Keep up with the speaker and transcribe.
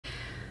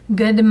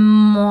Good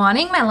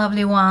morning, my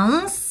lovely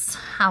ones.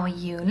 How are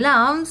you,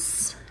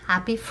 loves?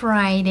 Happy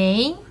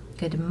Friday.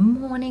 Good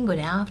morning, good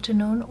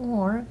afternoon,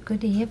 or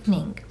good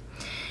evening.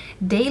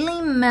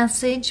 Daily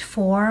message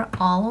for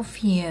all of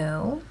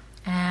you.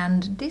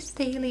 And this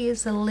daily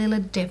is a little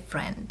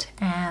different.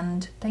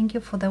 And thank you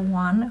for the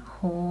one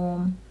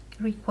who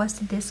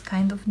requested this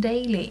kind of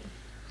daily.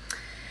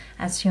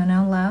 As you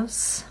know,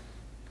 loves,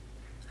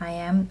 I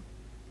am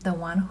the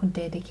one who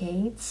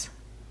dedicates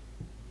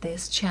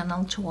this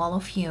channel to all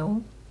of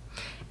you,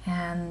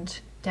 and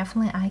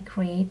definitely I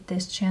create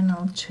this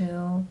channel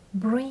to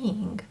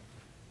bring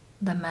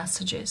the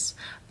messages,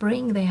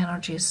 bring the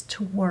energies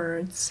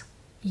towards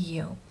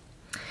you.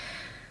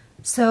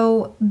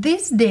 So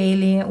this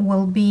daily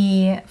will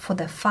be for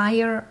the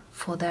fire,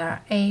 for the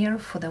air,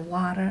 for the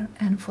water,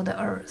 and for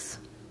the earth.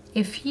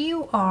 If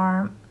you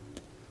are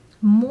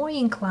more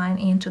inclined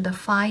into the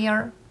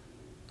fire,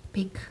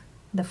 pick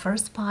the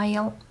first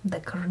pile, the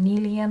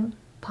carnelian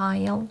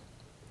pile.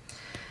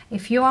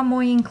 If you are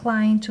more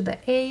inclined to the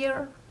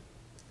air,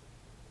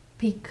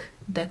 pick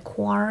the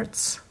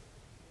quartz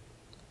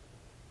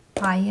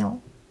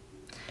pile.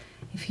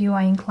 If you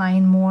are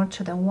inclined more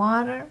to the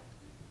water,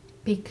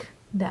 pick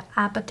the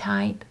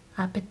appetite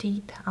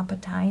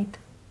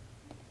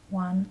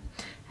one.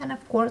 And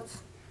of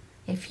course,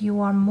 if you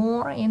are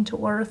more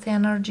into earth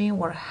energy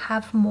or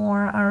have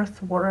more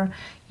earth, or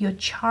your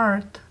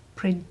chart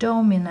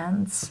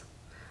predominates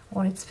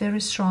or it's very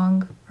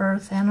strong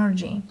earth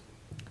energy,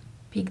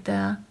 pick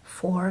the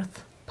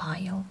fourth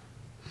pile.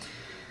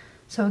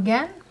 So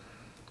again,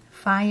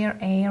 fire,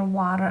 air,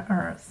 water,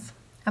 earth.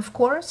 Of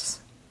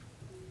course,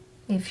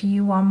 if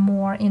you are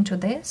more into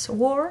this,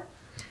 or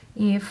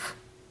if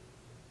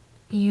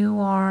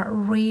you are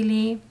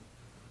really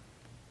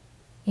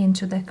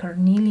into the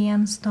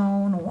carnelian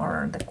stone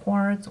or the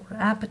quartz or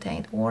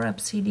apatite or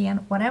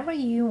obsidian, whatever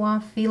you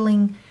are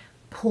feeling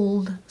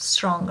pulled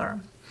stronger.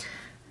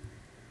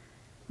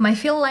 Might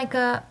feel like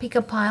a pick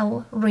a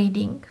pile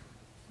reading,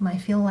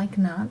 might feel like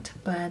not,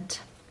 but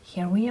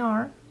here we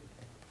are,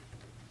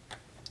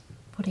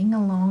 putting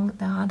along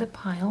the other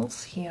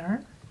piles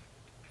here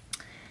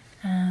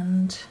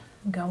and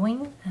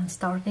going and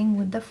starting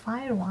with the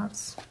fire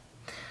ones.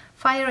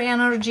 Fire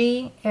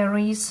energy,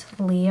 Aries,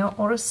 Leo,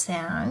 or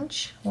Sag,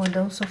 or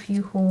those of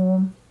you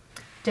who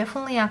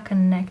definitely are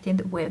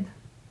connected with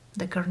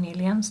the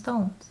carnelian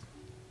stones.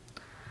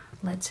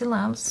 Let's see,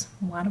 loves,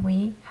 what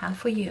we have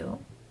for you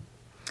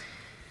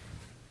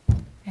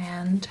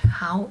and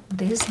how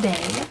this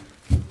day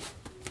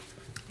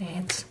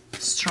it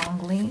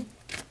strongly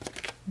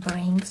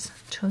brings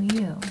to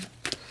you.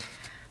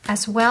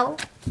 As well,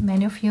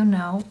 many of you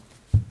know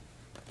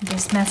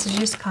this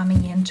message is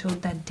coming into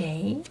the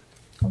day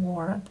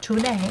or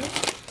today,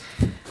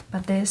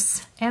 but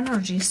these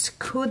energies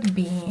could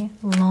be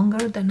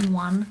longer than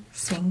one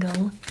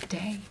single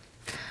day.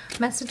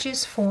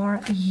 Messages for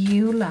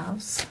you,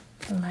 loves.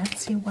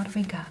 Let's see what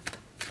we got.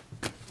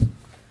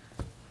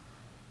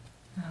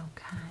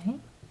 Okay,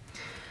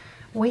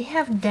 we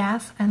have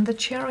Death and the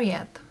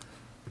Chariot.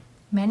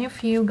 Many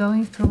of you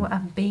going through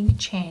a big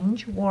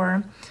change,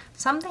 or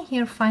something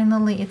here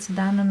finally it's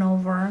done and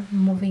over,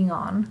 moving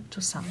on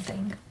to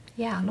something.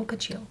 Yeah, look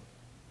at you.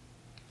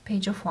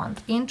 Page of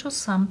Wands, into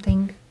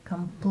something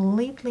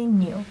completely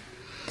new.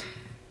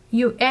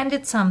 You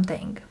ended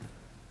something.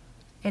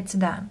 It's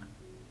done.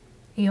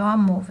 You are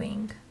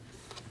moving.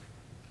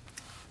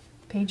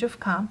 Page of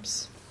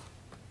Cups,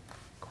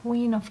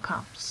 Queen of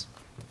Cups,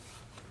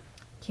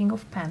 King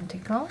of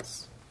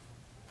Pentacles,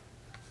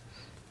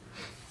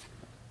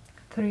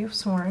 Three of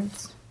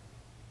Swords,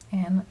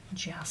 and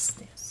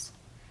Justice.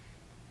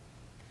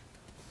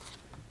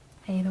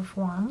 Eight of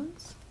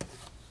Wands,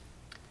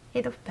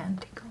 Eight of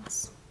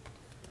Pentacles,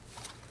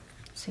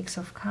 Six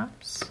of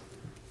Cups,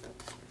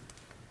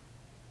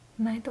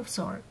 Knight of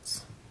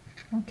Swords.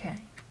 Okay.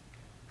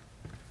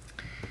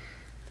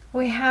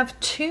 We have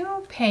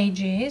two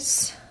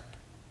pages,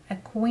 a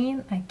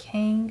Queen, a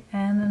King,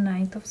 and a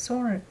Knight of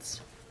Swords.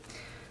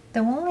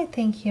 The only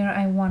thing here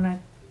I want to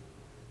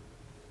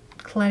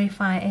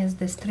clarify is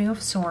this Three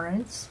of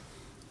Swords,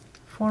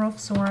 Four of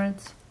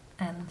Swords,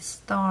 and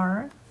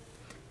Star,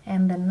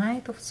 and the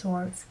Knight of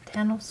Swords,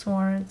 Ten of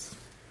Swords,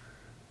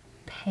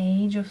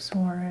 Page of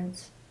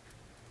Swords,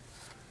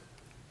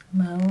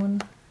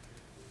 Moon,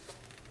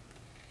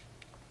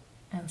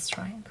 and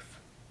Strength.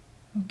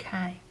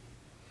 Okay.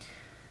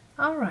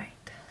 All right.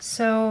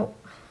 So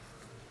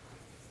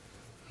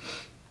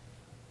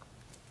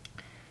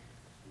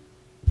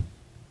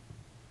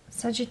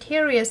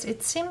Sagittarius,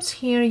 it seems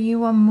here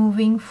you are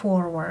moving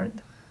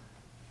forward,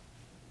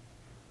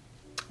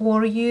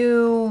 or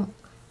you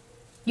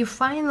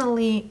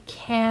finally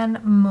can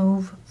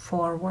move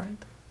forward.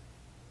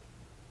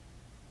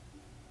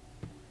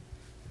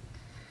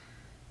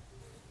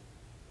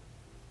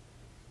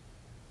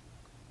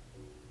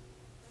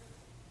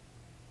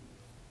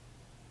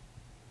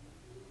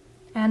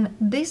 And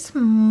this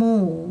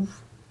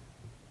move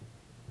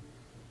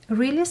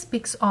really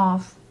speaks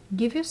of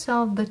give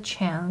yourself the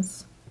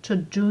chance to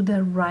do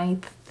the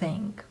right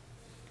thing.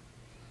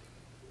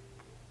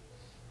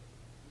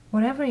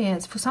 Whatever it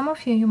is, for some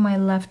of you, you might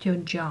left your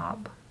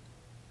job,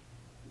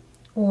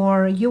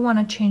 or you want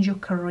to change your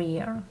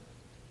career.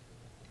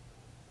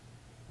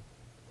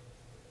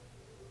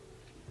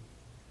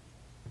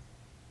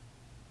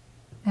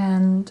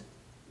 And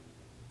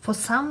for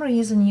some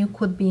reason, you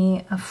could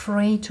be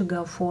afraid to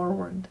go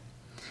forward,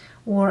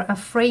 or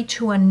afraid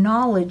to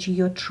acknowledge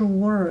your true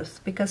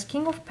worth, because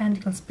King of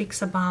Pentacles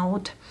speaks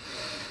about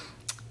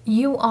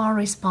you are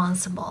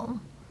responsible.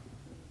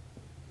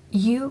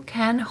 You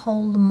can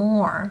hold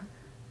more.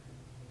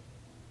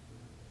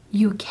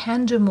 You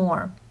can do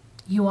more.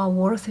 You are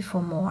worthy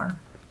for more.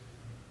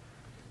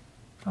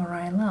 All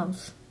right,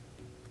 loves.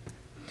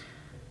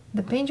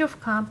 The Page of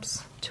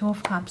Cups, Two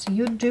of Cups,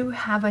 you do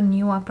have a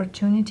new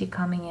opportunity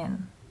coming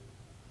in.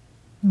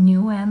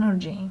 New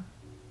energy.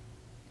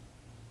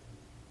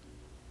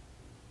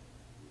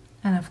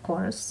 And of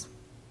course,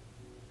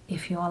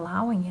 if you're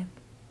allowing it.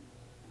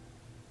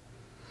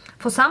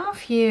 For some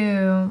of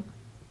you,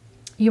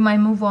 you might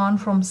move on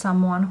from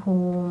someone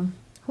who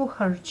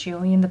hurt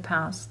you in the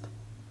past.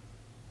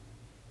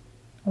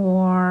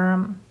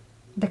 Or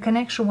the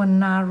connection was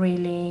not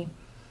really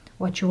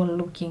what you were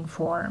looking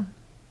for.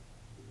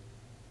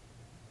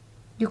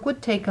 You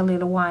could take a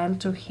little while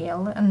to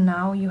heal, and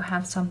now you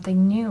have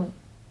something new.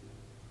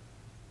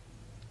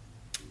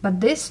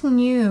 But this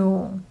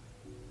new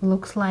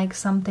looks like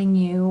something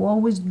you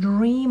always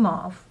dream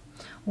of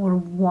or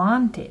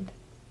wanted.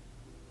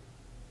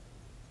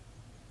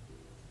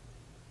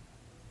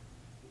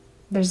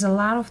 There's a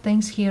lot of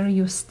things here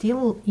you're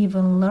still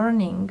even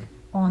learning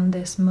on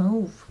this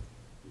move.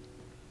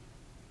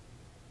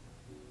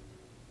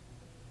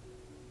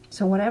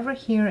 So whatever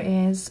here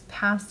is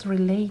past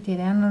related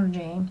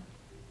energy,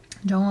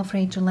 don't be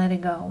afraid to let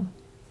it go.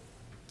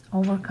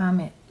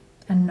 Overcome it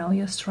and know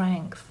your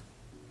strength.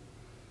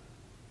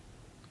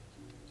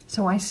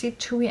 So I see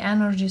two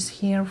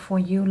energies here for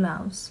you,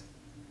 loves.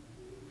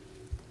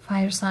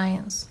 Fire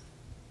signs.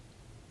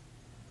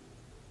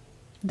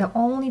 The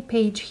only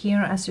page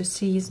here, as you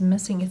see, is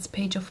missing. It's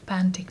Page of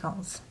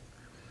Pentacles.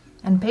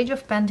 And Page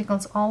of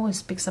Pentacles always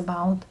speaks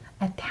about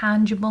a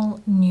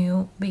tangible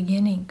new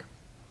beginning.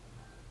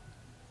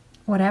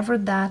 Whatever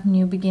that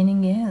new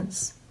beginning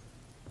is.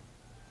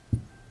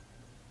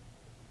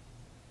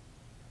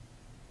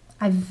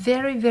 I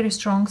very, very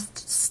strong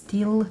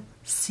still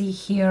see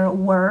here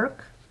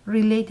work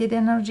related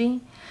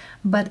energy,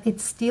 but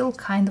it's still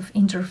kind of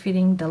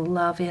interfering the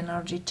love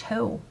energy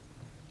too.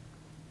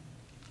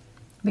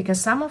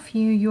 Because some of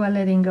you are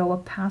letting go a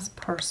past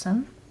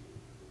person.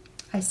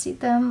 I see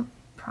them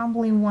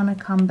probably want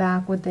to come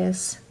back with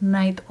this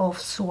Knight of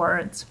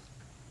Swords.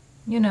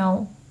 You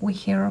know, we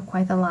hear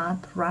quite a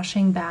lot,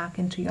 rushing back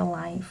into your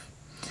life,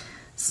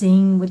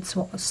 seeing with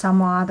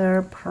some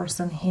other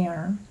person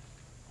here.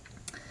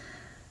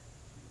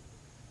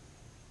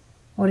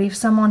 Or if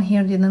someone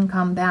here didn't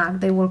come back,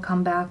 they will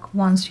come back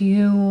once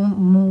you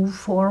move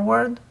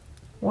forward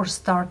or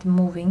start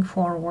moving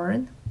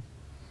forward.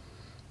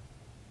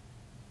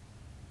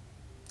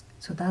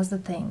 So that's the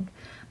thing.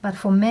 But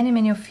for many,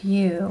 many of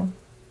you,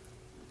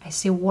 I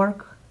see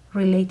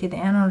work-related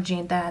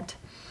energy that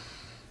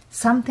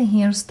something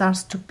here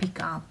starts to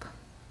pick up.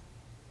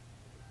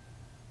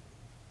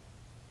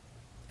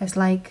 It's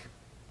like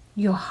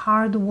your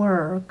hard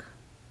work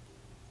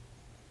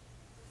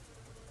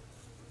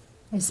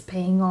is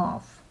paying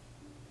off.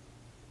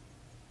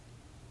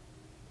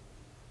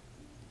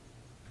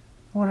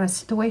 Or a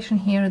situation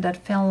here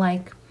that felt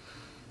like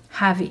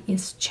heavy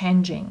is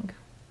changing,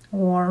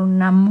 or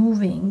not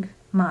moving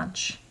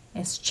much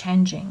is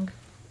changing.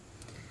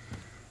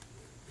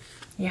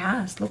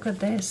 Yes, look at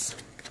this.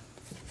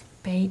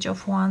 Page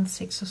of Wands,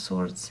 Six of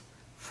Swords,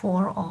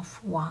 Four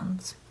of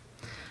Wands.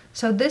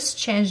 So this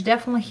change,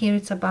 definitely here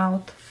it's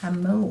about a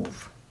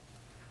move,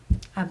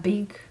 a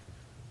big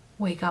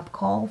wake-up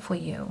call for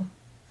you.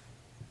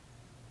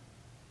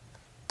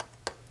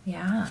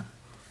 Yeah.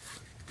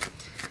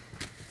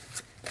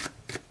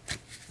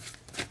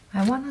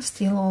 I want to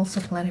still also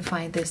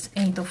clarify this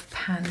Eight of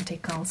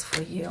Pentacles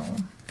for you.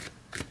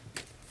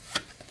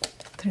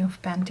 Three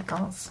of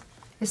Pentacles.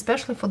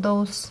 Especially for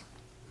those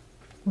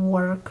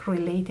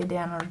work-related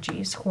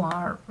energies who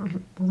are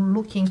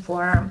looking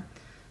for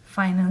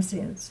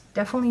finances.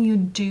 Definitely you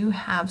do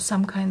have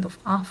some kind of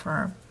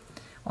offer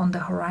on the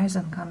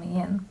horizon coming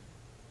in.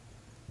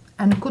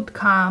 And could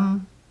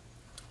come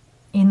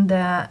in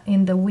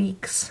the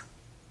weeks.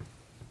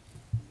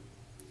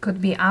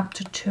 Could be up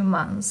to 2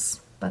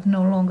 months, but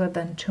no longer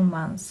than 2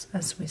 months,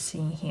 as we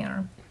see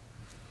here.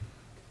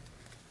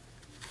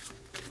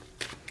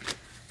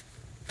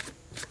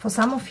 For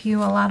some of you,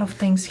 a lot of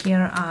things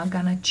here are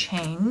gonna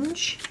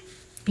change,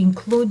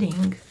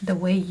 including the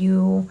way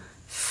you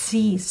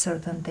see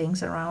certain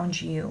things around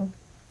you,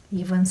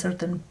 even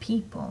certain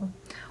people,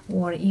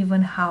 or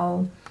even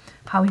how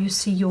you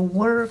see your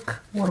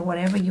work, or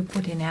whatever you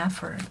put in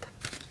effort.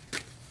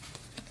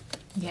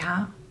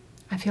 Yeah,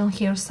 I feel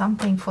here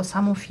something for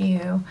some of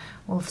you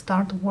will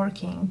start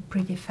working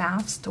pretty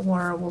fast,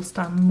 or will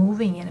start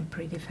moving in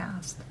pretty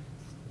fast.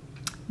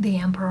 The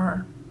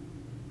Emperor.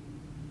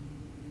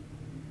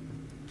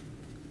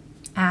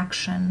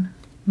 action,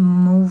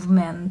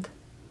 movement.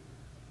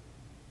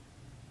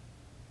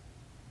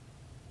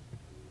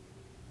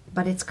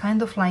 But it's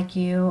kind of like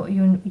you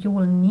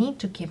will need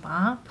to keep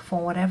up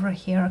for whatever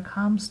here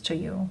comes to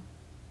you.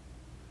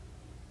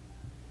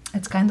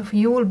 It's kind of,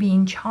 you will be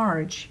in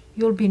charge.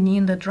 You'll be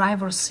in the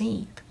driver's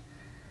seat.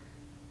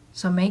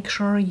 So make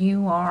sure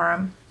you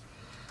are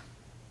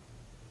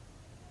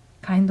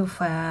kind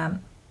of a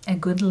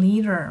good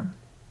leader,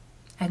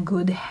 a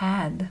good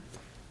head.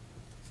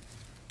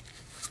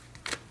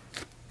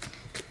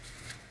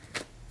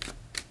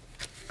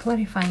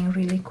 Clarifying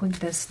really quick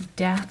this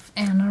death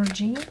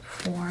energy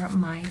for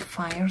my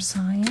fire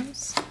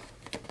signs.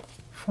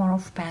 Four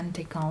of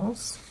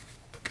Pentacles.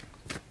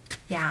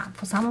 Yeah,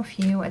 for some of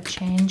you, a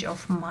change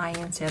of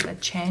mindset, a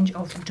change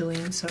of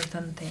doing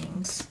certain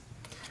things.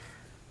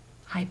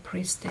 High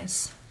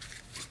Priestess.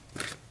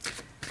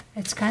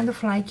 It's kind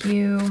of like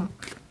you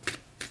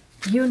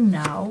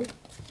know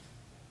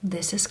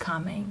this is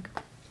coming.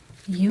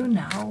 You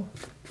know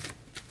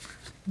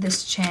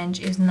this change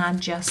is not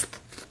just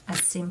a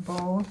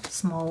simple,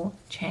 small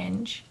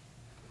change.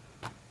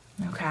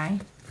 Okay?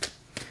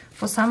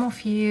 For some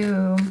of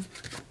you,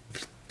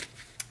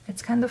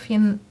 it's kind of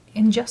in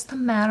just a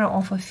matter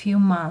of a few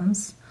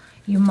months,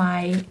 you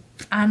might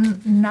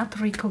not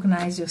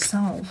recognize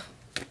yourself.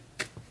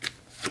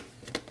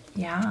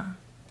 Yeah.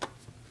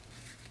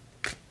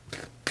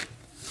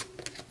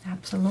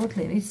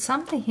 Absolutely. It's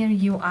something here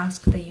you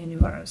ask the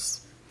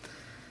universe.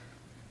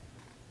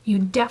 You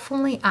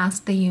definitely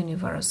ask the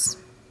universe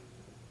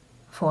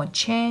for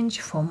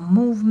change, for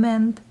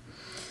movement,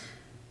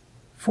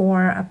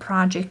 for a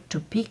project to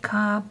pick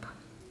up,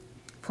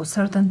 for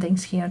certain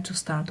things here to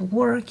start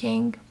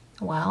working.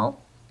 Well,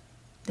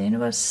 the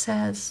universe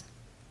says,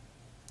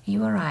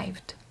 you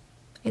arrived.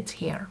 It's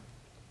here.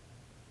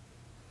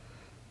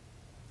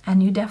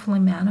 And you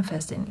definitely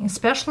manifesting,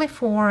 especially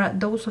for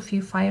those of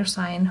you fire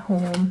sign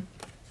who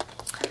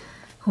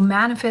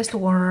manifest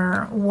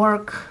or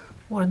work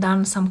or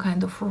done some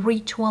kind of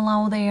ritual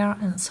out there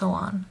and so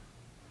on,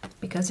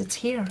 because it's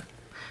here.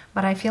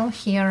 But I feel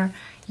here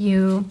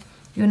you're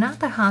not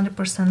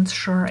 100%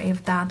 sure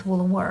if that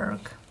will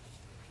work.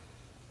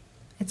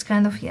 It's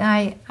kind of,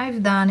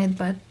 I've done it,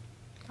 but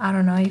I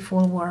don't know if it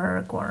will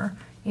work, or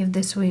if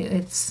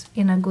it's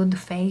in a good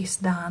phase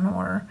done,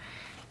 or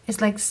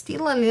it's like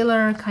still a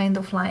little kind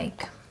of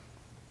like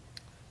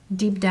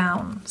deep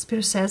down.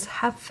 Spirit says,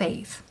 have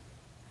faith.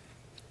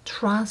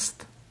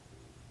 Trust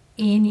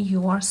in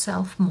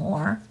yourself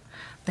more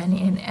than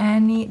in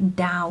any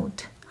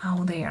doubt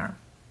out there.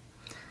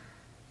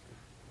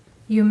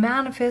 You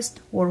manifest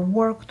or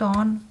worked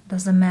on,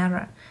 doesn't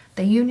matter.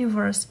 The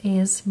universe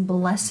is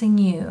blessing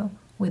you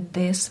with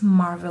this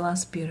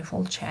marvelous,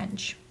 beautiful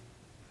change.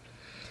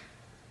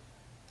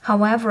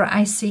 However,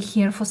 I see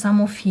here for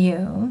some of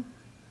you,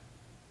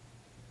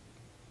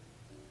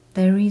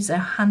 there is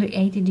a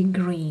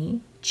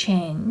 180-degree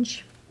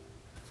change.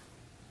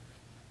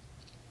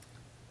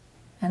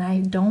 And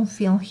I don't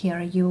feel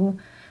here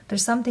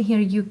there's something here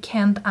you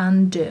can't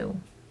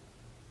undo.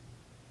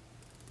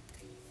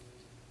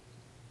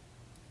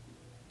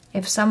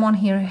 If someone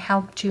here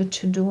helped you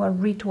to do a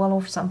ritual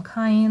of some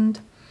kind,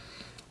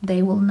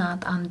 they will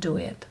not undo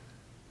it.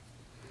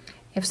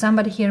 If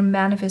somebody here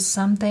manifests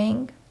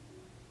something,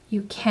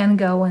 you can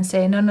go and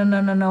say, no,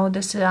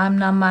 I'm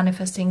not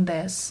manifesting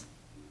this.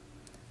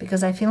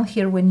 Because I feel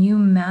here when you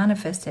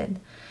manifested,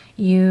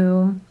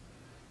 you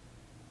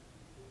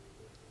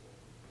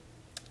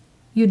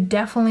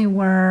definitely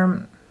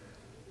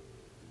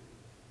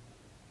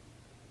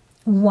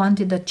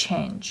wanted a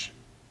change.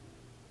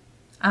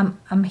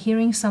 I'm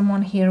hearing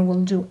someone here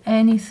will do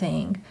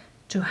anything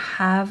to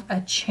have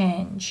a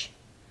change.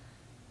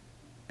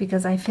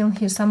 Because I feel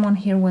here someone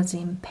here was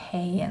in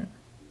pain.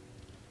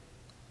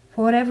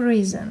 For whatever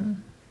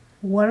reason,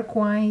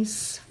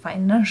 work-wise,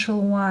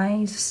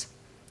 financial-wise,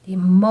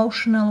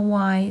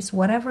 emotional-wise,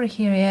 whatever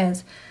here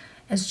is,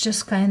 it's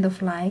just kind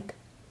of like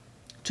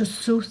to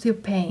soothe your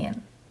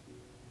pain.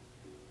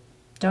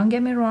 Don't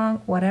get me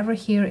wrong, whatever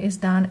here is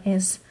done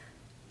is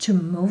to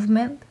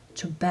movement,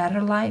 to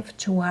better life,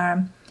 to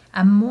a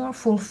more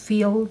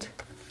fulfilled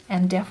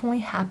and definitely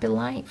happy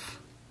life.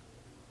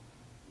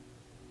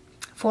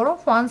 Four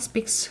of Wands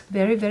speaks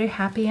very, very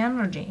happy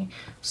energy.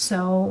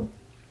 So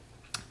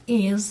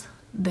is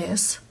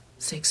this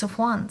Six of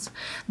Wands.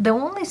 The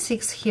only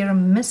six here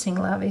missing,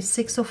 love, is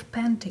Six of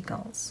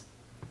Pentacles.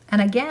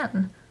 And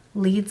again,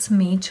 leads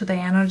me to the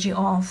energy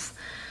of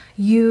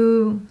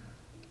you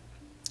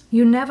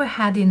never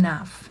had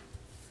enough.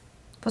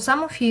 For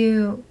some of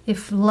you,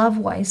 if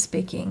love-wise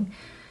speaking,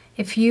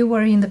 if you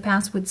were in the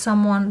past with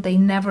someone, they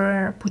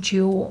never put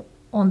you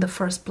on the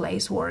first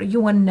place, or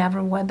you were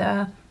never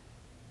the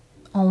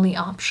only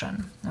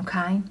option,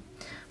 okay?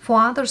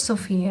 For others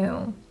of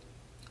you,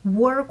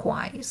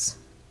 work-wise,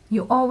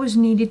 you always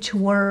needed to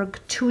work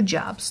 2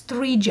 jobs,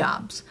 3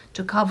 jobs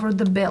to cover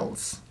the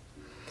bills.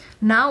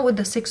 Now with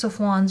the Six of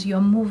Wands,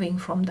 you're moving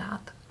from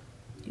that.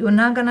 You're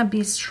not gonna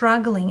be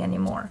struggling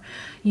anymore.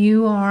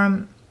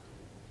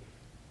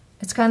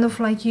 It's kind of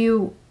like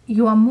you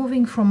you are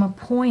moving from a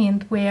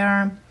point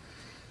where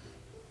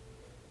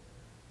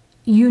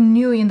you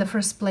knew in the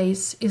first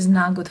place is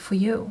not good for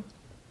you.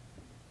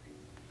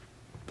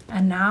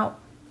 And now,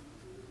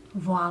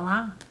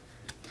 voila.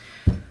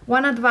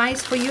 One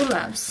advice for you,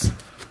 loves.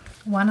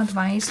 One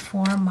advice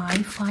for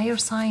my fire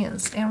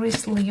signs,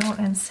 Aries, Leo,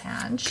 and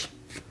Sag.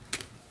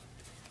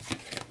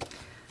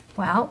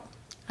 Well,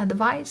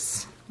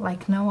 advice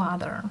like no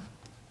other.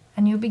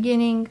 A new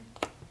beginning.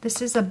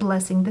 This is a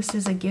blessing. This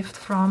is a gift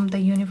from the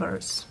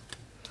universe.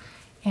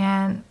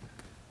 And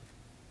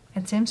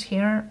it seems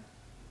here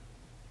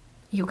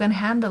you can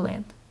handle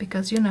it,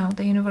 because you know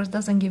the universe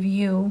doesn't give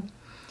you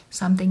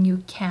something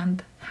you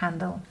can't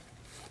handle.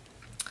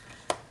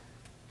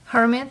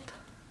 Hermit,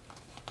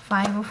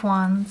 5 of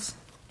Wands,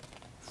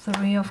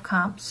 3 of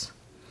Cups.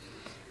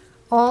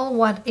 All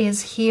what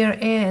is here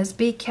is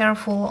be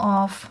careful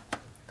of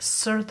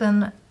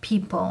certain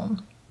people,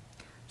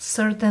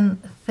 certain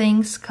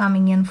things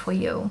coming in for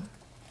you.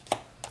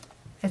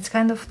 It's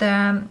kind of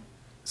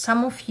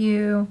some of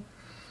you,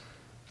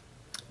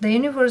 the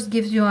universe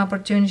gives you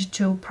opportunity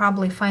to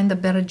probably find a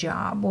better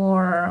job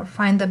or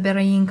find a better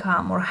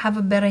income or have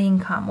a better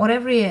income,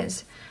 whatever it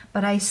is.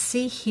 But I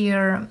see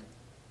here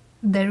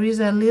there is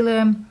a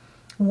little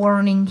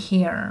warning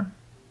here.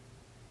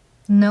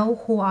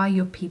 Know who are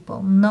your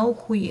people. Know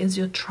who is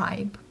your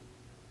tribe.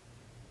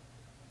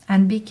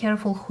 And be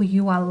careful who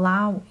you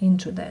allow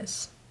into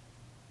this.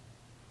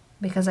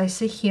 Because I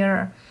see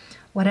here,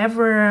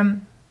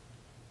 whatever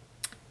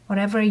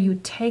you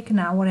take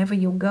now, whatever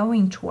you're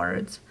going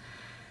towards,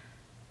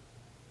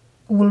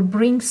 will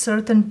bring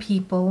certain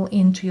people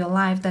into your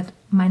life that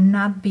might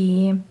not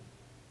be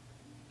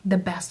the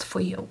best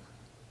for you.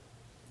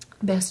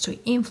 Best to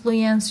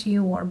influence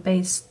you or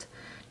best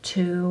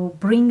to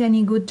bring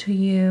any good to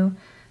you.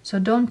 So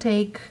don't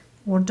take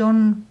or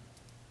don't...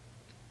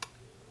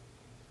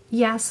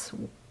 Yes,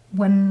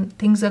 when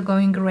things are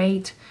going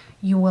great,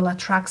 you will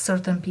attract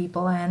certain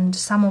people, and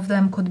some of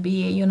them could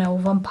be, you know,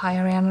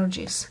 vampire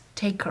energies,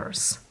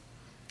 takers.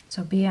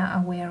 So be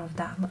aware of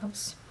that,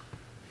 loves.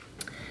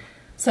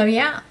 So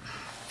yeah,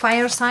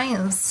 fire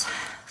signs,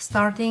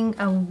 starting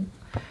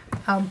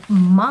a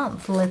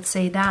month, let's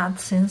say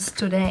that, since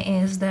today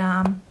is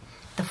the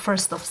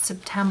 1st of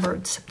September,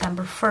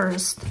 September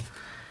 1st.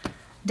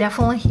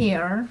 Definitely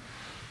here,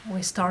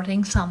 we're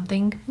starting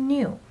something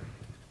new.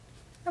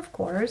 Of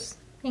course,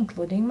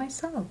 including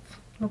myself.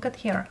 Look at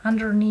here,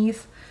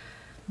 underneath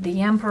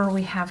the Emperor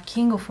we have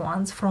King of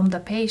Wands, from the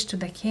Page to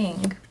the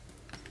King,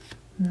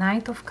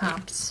 Knight of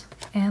Cups,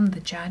 and the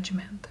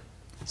Judgment.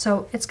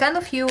 So it's kind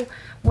of you,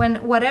 when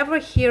whatever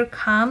here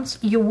comes,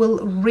 you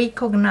will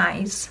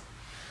recognize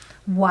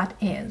what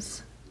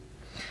is.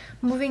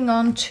 Moving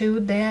on to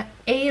the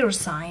air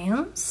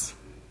signs.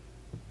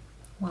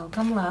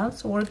 Welcome,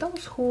 loves, or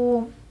those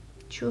who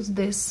choose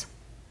this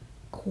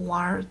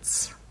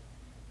quartz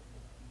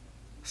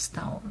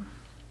stone.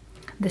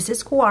 This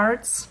is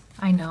quartz,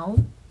 I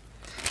know.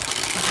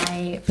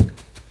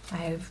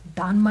 I've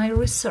done my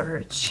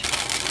research.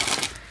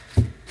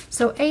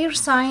 So air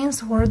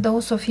signs were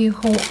those of you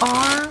who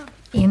are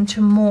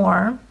into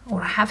more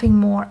or having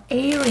more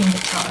air in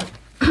the chart.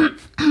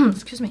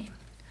 Excuse me.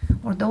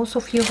 Or those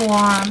of you who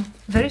are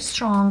very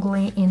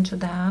strongly into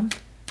the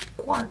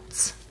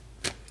quartz.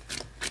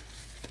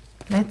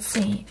 Let's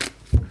see.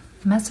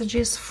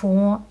 Messages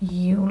for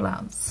you,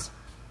 loves.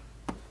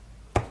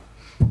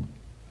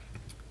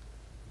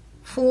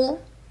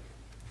 Fool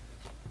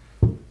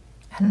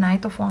and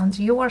Knight of Wands.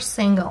 You are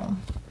single.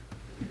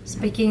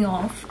 Speaking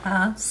of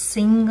a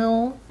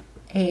single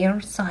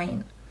air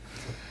sign.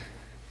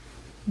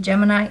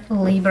 Gemini,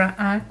 Libra,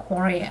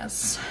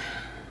 Aquarius.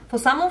 For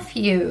some of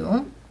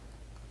you,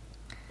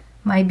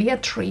 might be a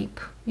trip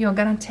you're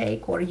gonna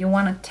take or you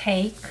wanna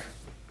take,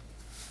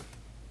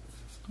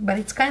 but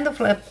it's kind of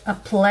like a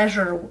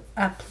pleasure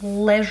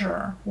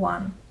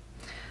one.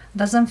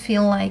 Doesn't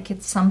feel like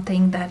it's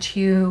something that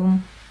you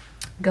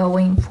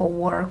going for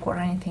work or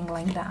anything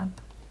like that.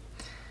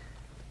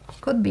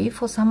 Could be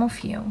for some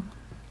of you.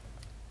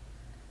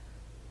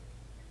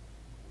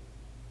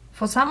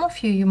 For some of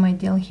you, you might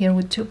deal here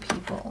with 2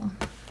 people.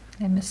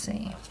 Let me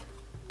see.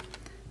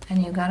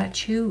 And you gotta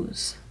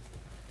choose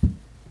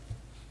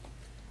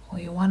who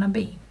you wanna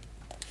be.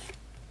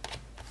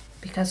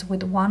 Because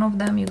with one of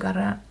them, you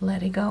gotta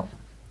let it go.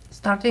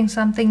 Starting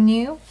something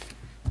new,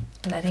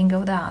 letting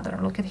go the other.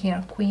 Look at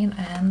here, Queen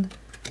and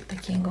the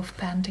King of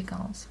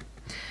Pentacles.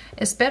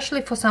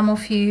 Especially for some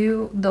of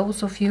you,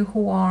 those of you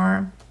who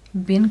are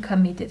been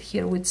committed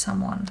here with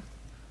someone.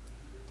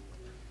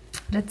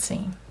 Let's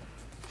see.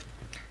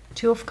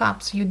 2 of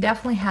Cups. You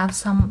definitely have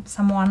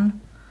someone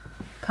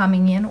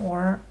coming in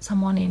or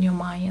someone in your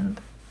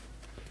mind.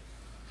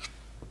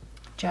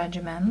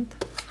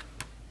 Judgment.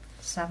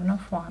 7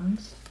 of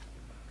Wands.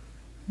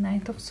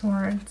 Knight of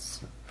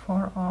Swords.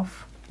 4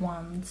 of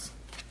Wands.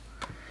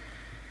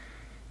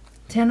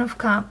 10 of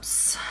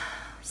Cups.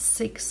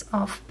 6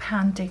 of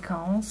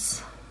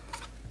Pentacles.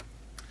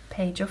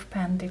 Page of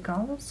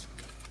Pentacles.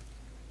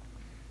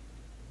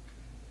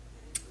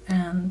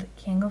 And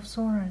King of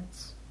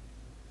Swords.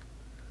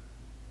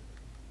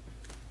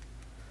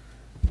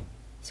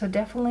 So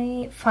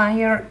definitely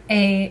fire,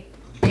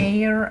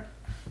 air,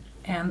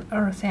 and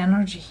earth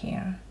energy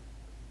here.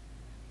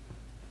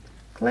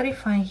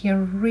 Clarifying here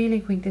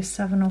really quick the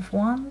Seven of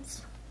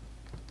Wands.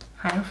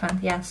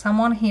 Hierophant, yeah,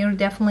 someone here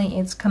definitely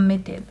is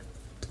committed.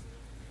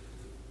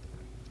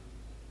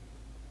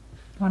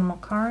 One more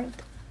card.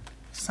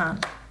 Sun.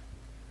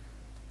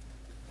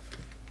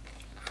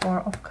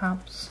 Four of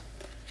Cups.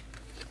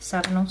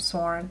 Seven of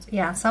Swords.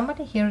 Yeah,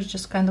 somebody here is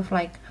just kind of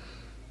like,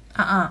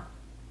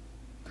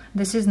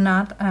 this is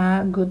not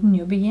a good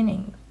new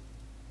beginning.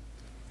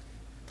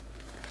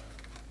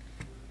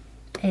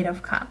 Eight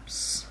of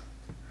Cups.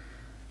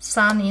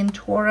 Sun in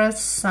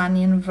Taurus, Sun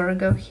in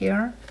Virgo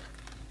here.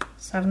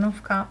 Seven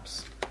of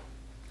Cups.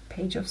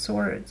 Page of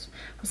Swords.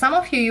 For some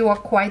of you, you are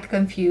quite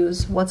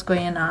confused what's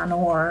going on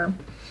or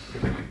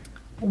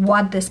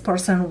what this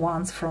person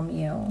wants from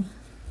you.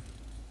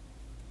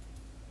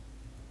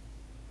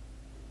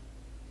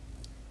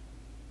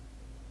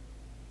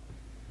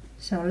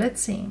 So let's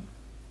see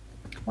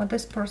what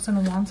this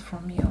person wants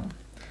from you.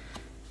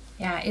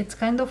 Yeah, it's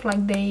kind of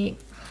like they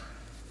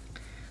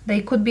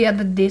could be at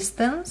a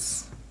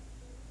distance.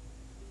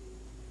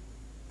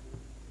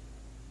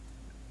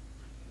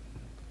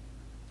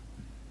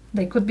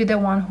 They could be the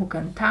one who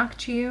can talk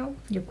to you.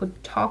 You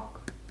could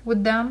talk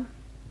with them.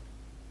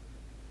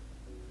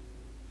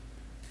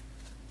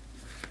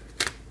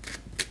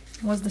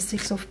 What the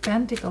Six of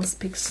Pentacles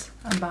speaks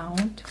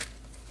about.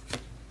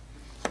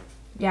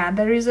 Yeah,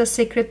 there is a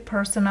secret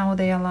person out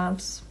there,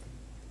 loves.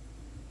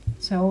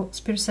 So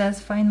Spirit says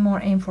find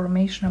more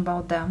information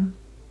about them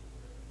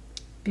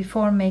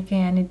before making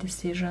any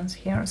decisions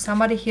here.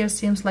 Somebody here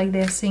seems like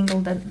they're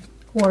single,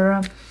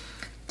 or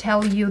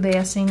tell you they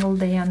are single,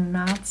 they are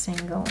not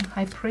single.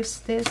 High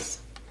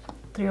Priestess,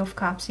 Three of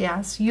Cups.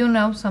 Yes, you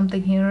know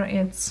something here.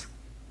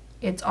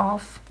 It's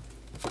off.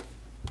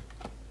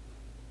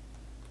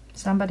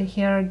 Somebody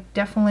here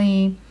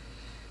definitely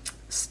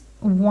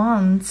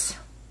wants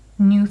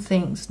new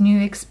things, new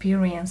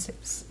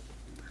experiences.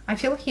 I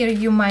feel here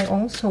you might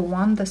also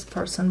want this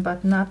person,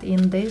 but not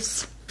in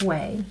this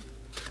way.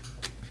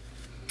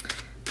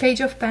 Page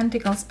of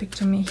Pentacles, speak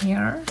to me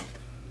here.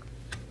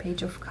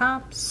 Page of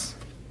Cups.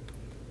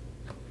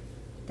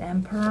 The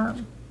Emperor.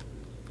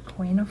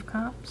 Queen of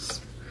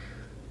Cups.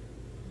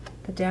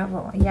 The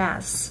Devil.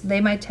 Yes, they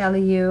might tell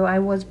you I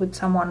was with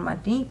someone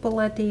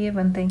manipulative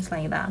and things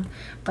like that.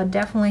 But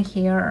definitely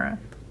here,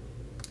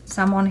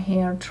 someone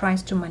here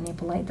tries to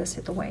manipulate the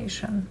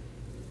situation.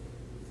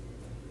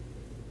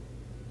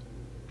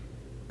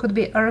 Could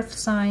be earth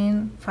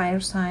sign, fire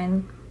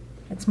sign.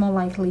 It's more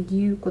likely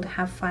you could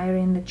have fire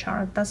in the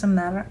chart. Doesn't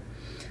matter.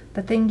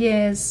 The thing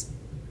is,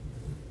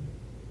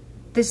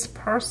 this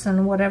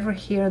person, whatever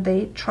here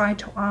they try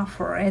to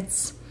offer,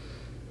 it's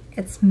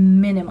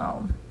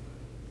minimal.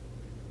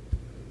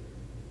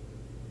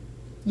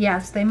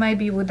 Yes, they might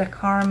be with a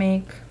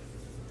karmic.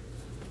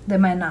 They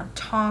might not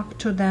talk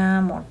to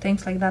them or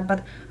things like that,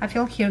 but I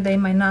feel here they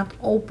might not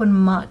open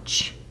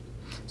much.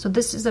 So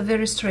this is a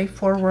very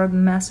straightforward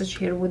message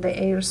here with the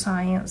air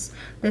signs.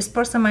 This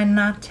person might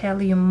not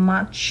tell you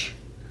much,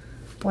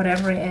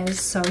 whatever it is,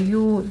 so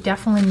you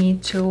definitely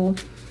need to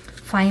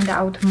find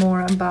out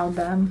more about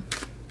them.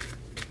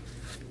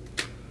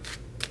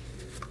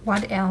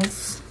 What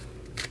else?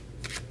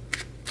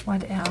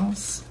 What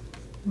else?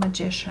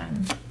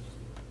 Magician.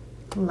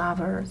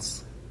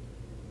 Lovers.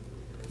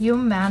 You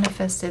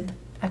manifested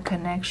a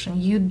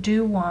connection. You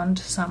do want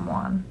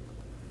someone.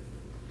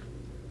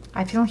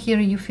 I feel here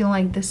you feel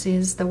like this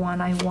is the one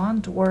I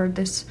want, or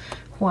this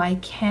who I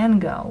can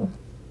go.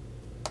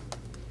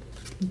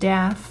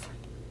 Death.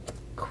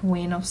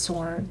 Queen of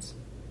Swords.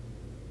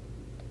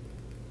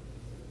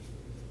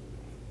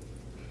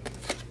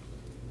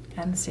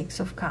 And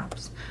Six of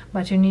Cups.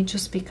 But you need to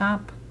speak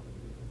up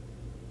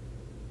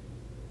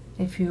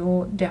if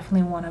you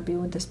definitely want to be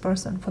with this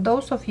person. For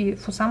those of you,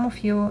 for some of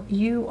you,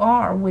 you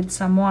are with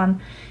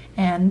someone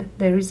and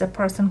there is a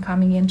person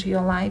coming into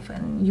your life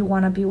and you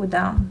want to be with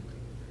them.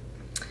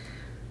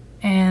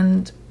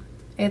 And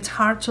it's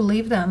hard to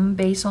leave them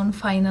based on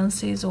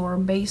finances or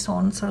based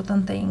on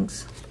certain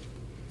things.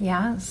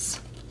 Yes.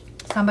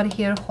 Somebody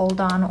here hold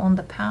on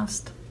the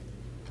past.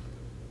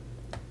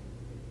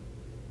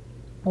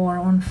 Or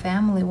on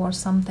family or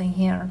something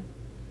here.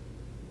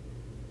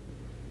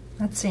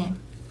 Let's see.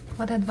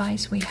 What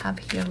advice we have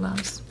here,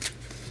 loves?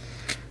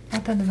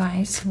 What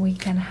advice we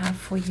can have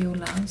for you,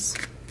 loves?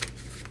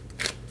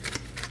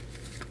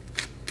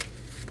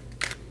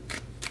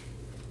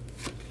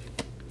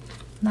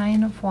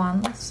 Nine of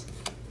Wands.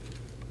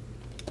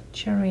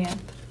 Chariot.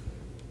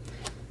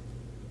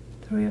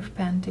 Three of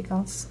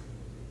Pentacles.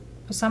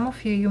 For some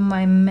of you, you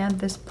might met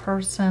this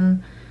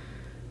person,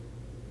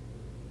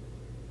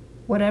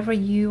 whatever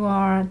you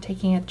are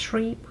taking a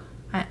trip.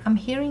 I'm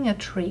hearing a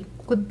trip.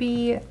 Could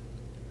be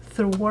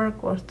through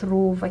work or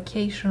through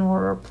vacation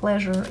or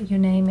pleasure, you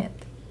name it.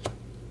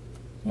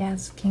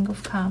 Yes, King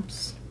of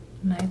Cups,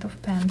 Knight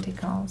of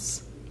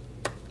Pentacles,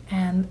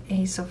 and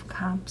Ace of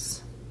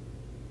Cups.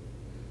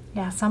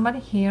 Yeah, somebody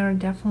here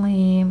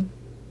definitely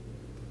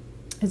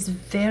is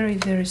very,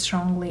 very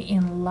strongly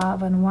in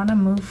love and want to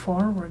move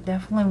forward.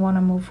 Definitely want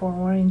to move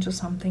forward into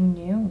something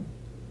new.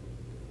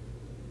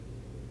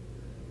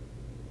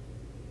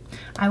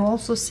 I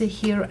also see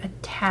here a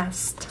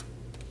test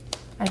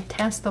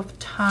of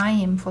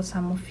time for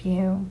some of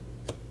you.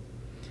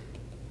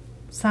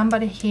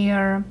 Somebody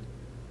here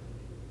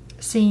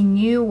seeing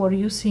you or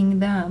you seeing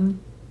them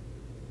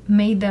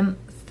made them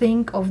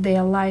think of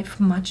their life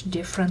much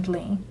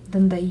differently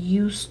than they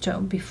used to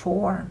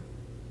before.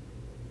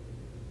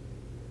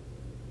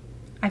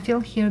 I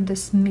feel here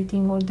this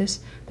meeting or this,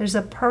 there's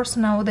a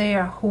person out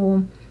there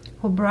who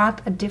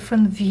brought a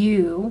different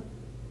view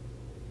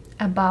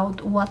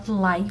about what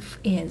life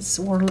is,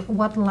 or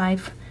what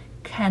life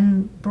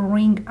can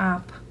bring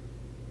up,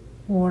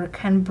 or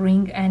can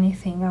bring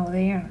anything out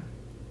there.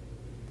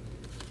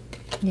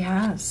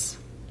 Yes.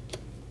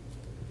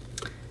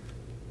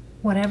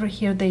 Whatever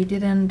here they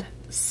didn't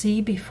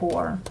see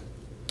before,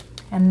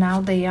 and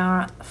now they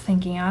are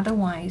thinking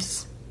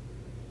otherwise.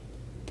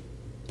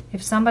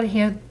 If somebody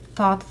here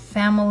thought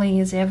family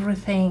is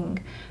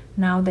everything,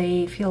 now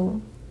they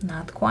feel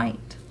not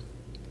quite.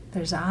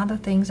 There's other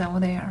things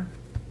out there.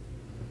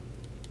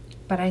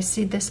 But I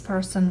see this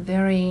person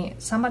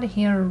somebody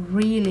here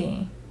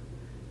really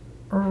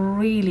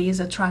is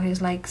attracted.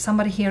 It's like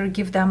somebody here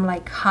give them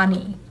like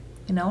honey,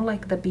 you know,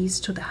 like the bees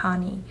to the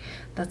honey.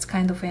 That's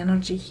kind of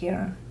energy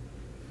here.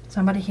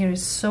 Somebody here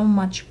is so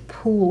much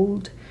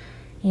pulled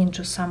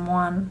into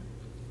someone.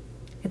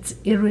 It's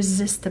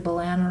irresistible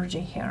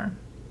energy here.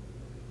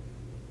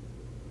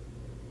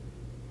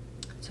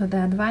 So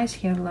the advice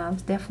here,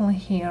 loves, definitely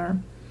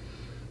here,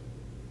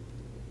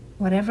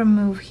 whatever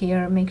move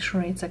here, make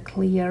sure it's a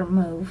clear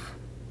move,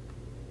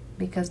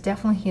 because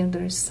definitely here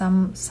there is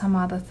some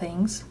other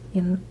things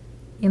in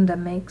the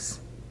mix,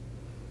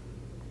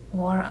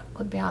 or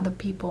could be other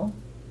people,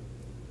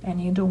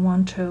 and you don't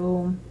want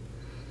to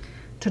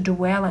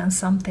dwell on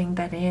something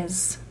that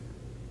is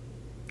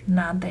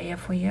not there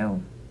for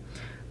you,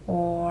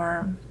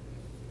 or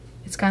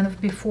it's kind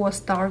of before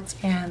starts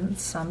and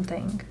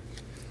something.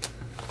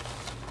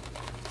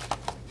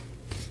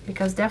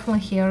 Because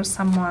definitely here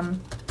someone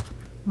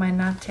might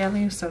not tell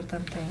you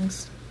certain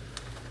things.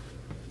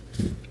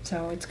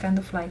 So it's kind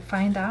of like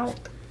find out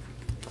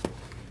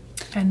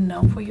and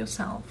know for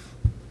yourself.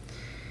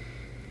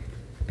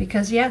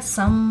 Because yes,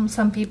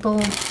 some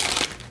people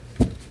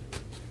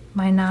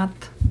might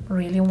not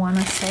really want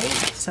to say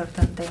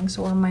certain things,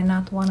 or might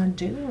not want to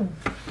do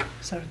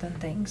certain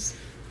things.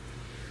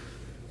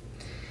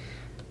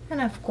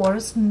 And of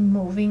course,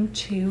 moving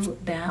to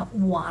the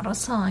water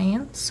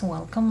signs,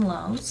 welcome,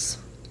 loves.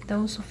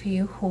 Those of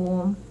you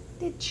who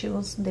did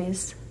choose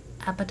this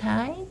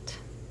apatite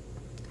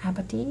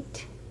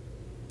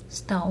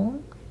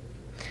stone,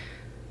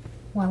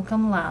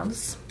 welcome,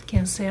 loves,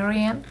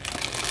 Cancerian,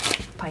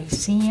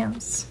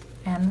 Pisceans,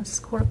 and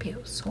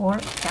Scorpios, or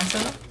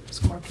Cancer,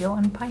 Scorpio,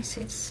 and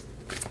Pisces.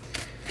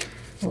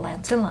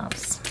 Let's see,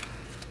 loves.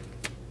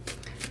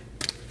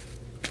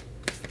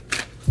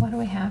 What do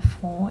we have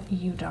for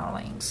you,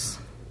 darlings?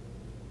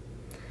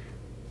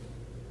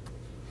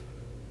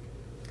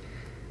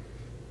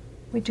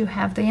 We do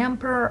have the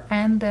Emperor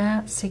and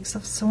the Six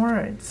of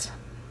Swords.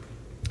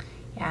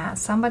 Yeah,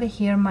 somebody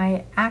here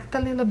might act a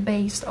little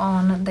based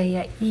on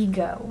their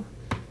ego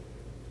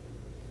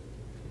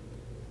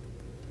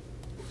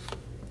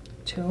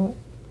to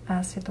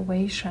a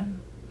situation.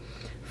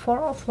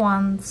 Four of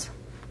Wands,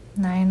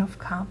 Nine of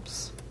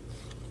Cups,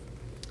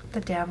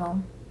 the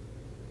Devil,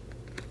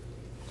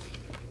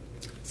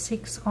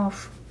 Six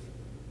of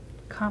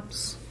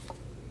Cups,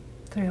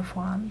 Three of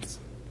Wands.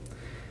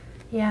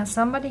 Yeah,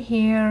 somebody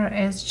here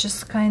is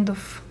just kind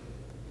of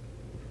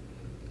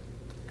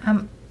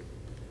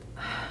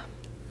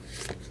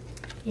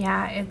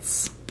yeah,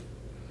 it's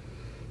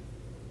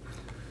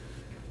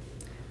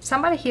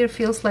somebody here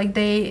feels like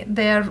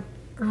they're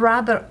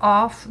rather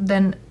off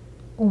than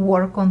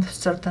work on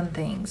certain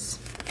things.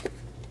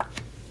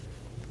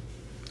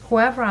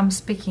 Whoever I'm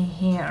speaking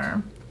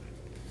here,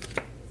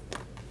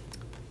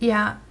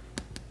 yeah,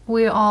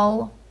 we're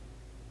all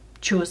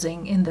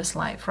choosing in this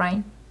life,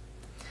 right?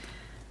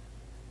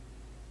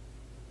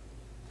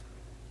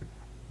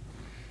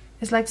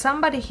 It's like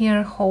somebody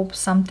here hopes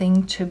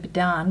something to be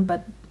done,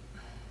 but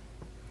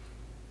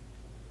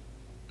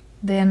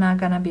they're not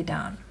gonna be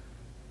done.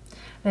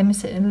 Let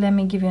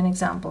me give you an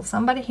example.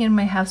 Somebody here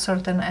may have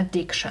certain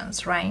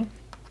addictions, right?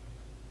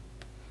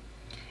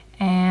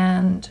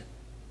 And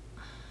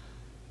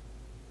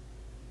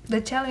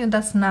they tell you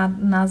that's not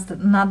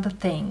the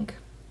thing.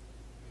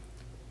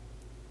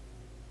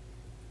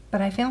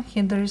 But I feel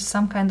here there is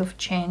some kind of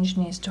change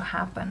needs to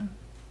happen.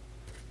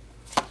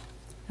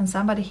 And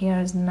somebody here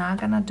is not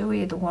gonna do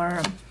it,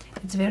 or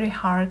it's very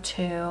hard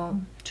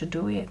to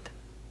do it.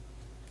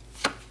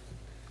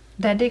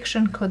 The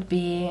addiction could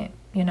be,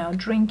 you know,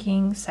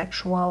 drinking,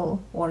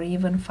 sexual, or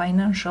even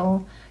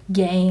financial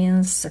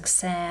gains,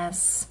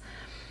 success,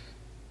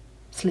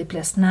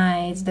 sleepless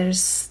nights.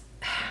 There's,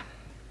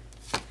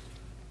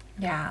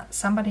 yeah,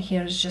 somebody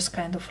here is just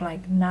kind of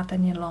like not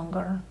any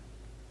longer.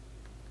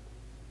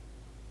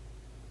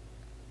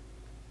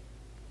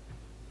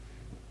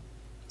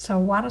 So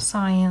water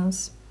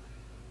signs,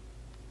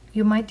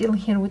 you might deal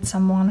here with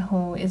someone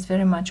who is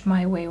very much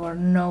my way or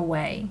no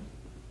way.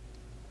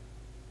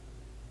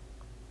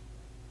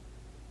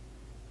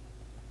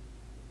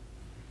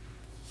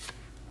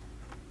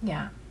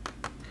 Yeah,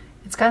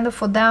 it's kind of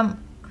for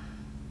them,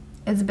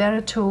 it's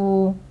better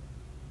to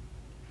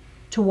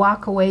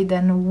walk away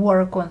than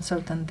work on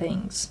certain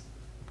things.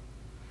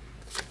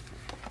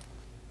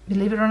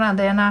 Believe it or not,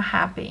 they're not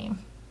happy.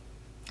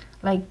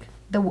 Like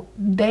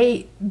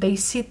they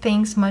see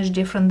things much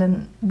different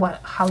than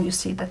how you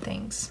see the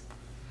things.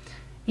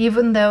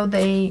 Even though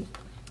they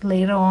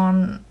later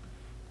on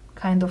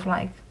kind of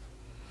like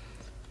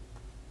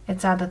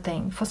it's other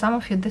thing. For some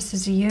of you, this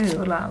is you,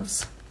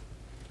 loves.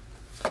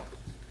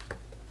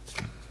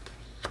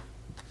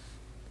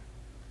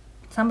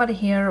 Somebody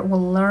here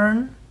will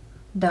learn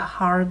the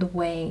hard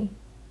way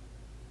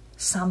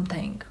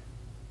something.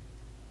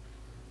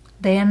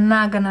 They are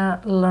not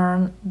gonna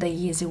learn the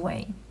easy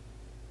way.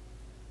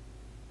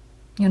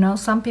 You know,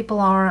 some people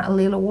are a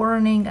little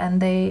warning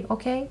and they,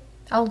 okay,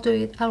 I'll do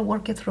it, I'll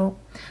work it through.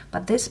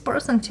 But this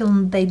person, till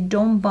they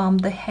don't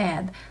bump the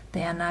head,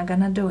 they are not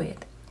gonna do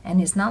it. And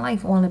it's not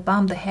like only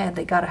bump the head,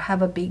 they gotta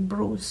have a big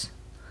bruise.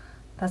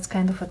 That's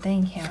kind of a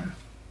thing here.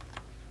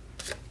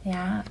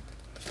 Yeah.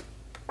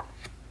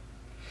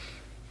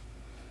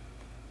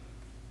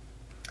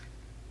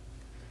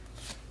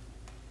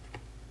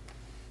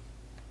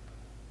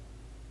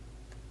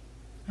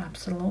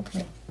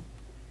 Absolutely.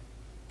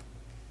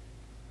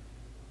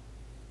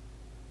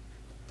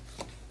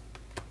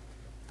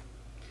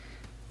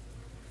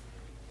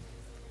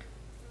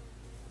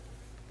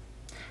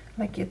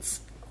 Like it's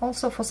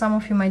also for some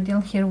of you might deal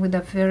here with a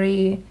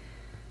very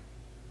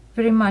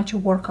much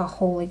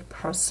workaholic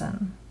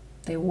person.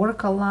 They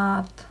work a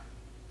lot.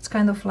 It's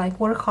kind of like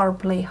work hard,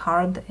 play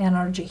hard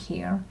energy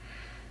here.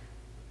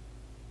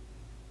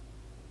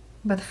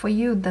 But for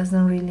you, it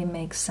doesn't really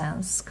make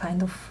sense.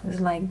 Kind of,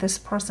 it's like this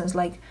person is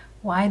like,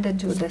 why they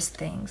do these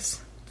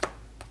things?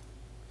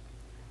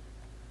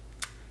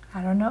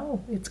 I don't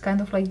know. It's kind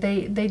of like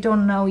they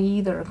don't know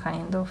either,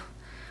 kind of.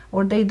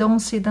 Or they don't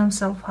see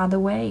themselves other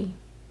way.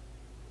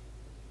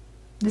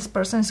 This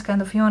person is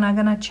kind of, you're not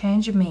gonna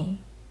change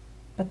me.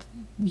 But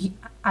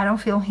I don't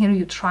feel here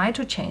you try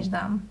to change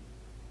them.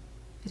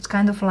 It's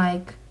kind of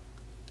like,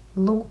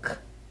 look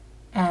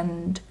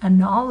and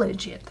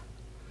acknowledge it.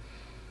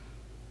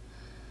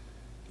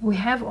 We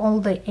have all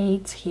the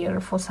 8s here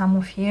for some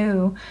of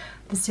you.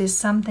 This is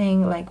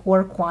something like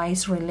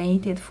work-wise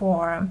related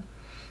for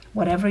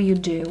whatever you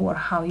do or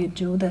how you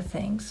do the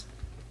things.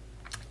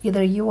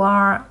 Either you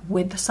are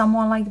with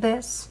someone like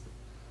this,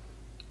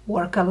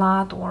 work a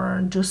lot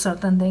or do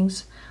certain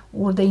things,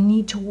 or they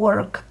need to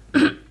work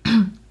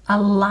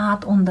a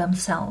lot on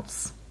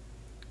themselves.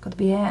 Could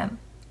be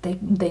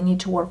they need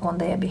to work on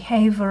their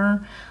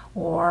behavior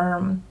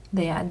or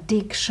their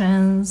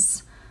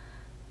addictions,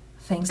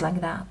 things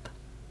like that.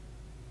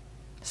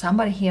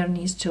 Somebody here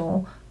needs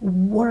to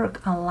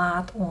work a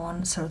lot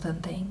on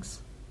certain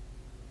things.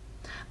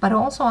 But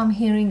also I'm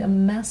hearing a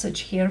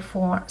message here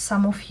for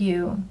some of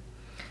you.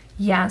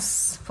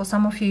 Yes, for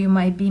some of you, you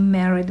might be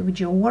married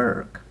with your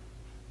work.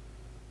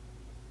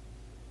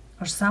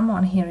 Or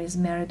someone here is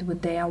married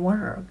with their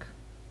work.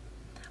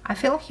 I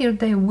feel here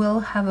they will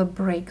have a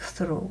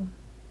breakthrough.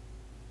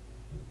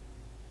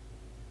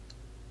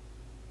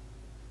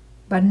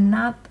 But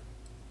not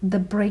the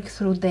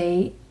breakthrough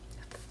they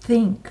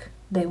think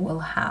they will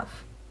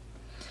have.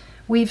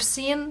 We've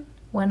seen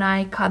when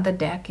I cut the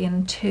deck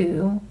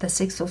into the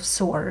 6 of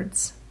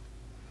Swords,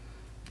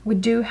 we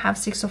do have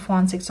 6 of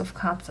Wands, 6 of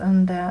Cups,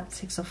 and the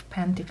 6 of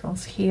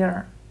Pentacles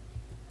here.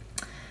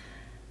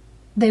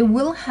 They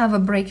will have a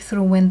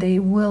breakthrough when they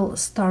will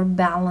start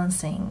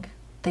balancing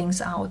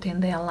things out in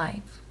their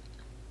life.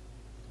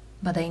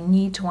 But they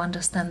need to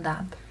understand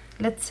that.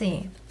 Let's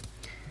see.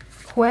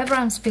 Whoever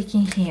I'm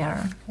speaking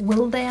here,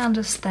 will they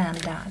understand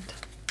that?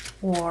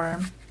 Or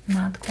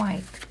not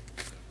quite?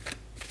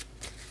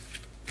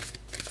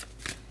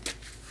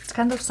 It's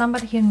kind of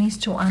somebody here needs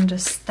to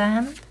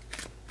understand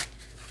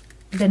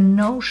the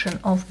notion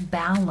of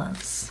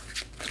balance,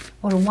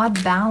 or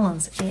what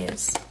balance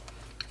is.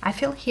 I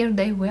feel here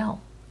they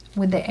will,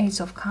 with the Ace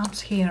of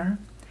Cups here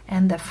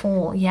and the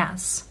Fool.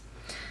 Yes,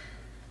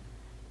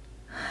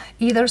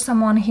 either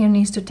someone here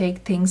needs to take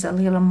things a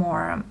little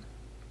more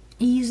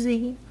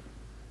easy,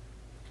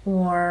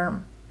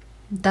 or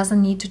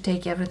doesn't need to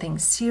take everything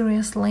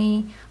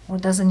seriously, or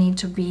doesn't need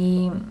to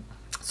be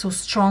so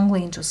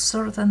strongly into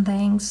certain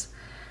things.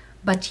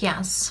 But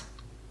yes,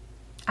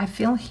 I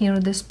feel here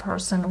this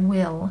person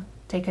will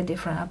take a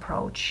different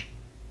approach.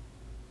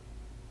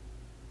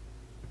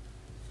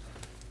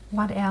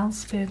 What else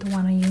Spirit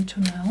wanted you to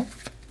know?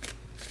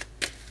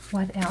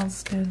 What else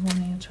Spirit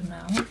wanted you to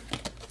know?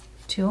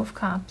 2 of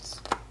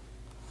Cups,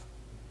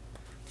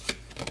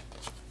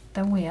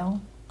 the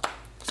Wheel,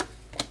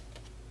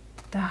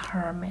 the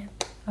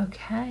Hermit.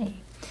 Okay,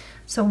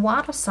 so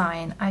water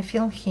sign, I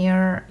feel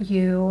here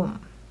you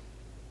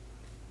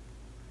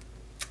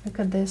look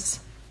at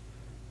this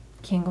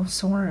King of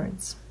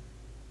Swords.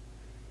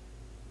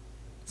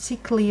 see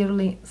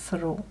clearly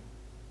through.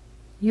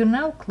 You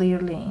know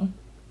clearly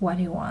what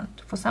you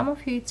want. For some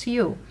of you, it's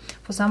you.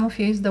 For some of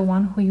you, it's the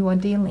one who you are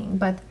dealing.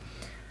 But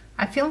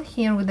I feel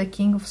here with the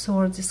King of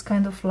Swords, it's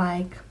kind of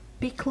like,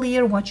 be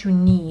clear what you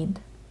need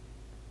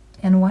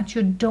and what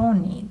you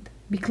don't need.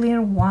 Be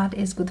clear what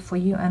is good for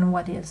you and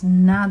what is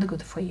not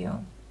good for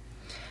you.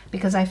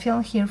 Because I feel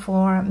here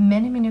for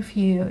many of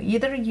you,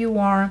 either you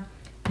are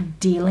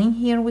dealing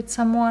here with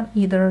someone,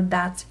 either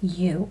that's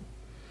you.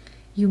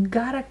 You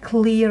gotta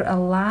clear a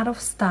lot of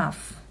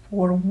stuff,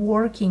 or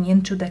working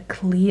into the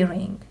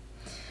clearing.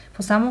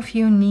 For some of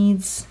you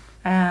needs,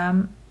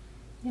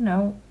 you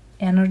know,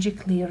 energy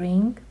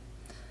clearing,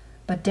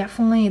 but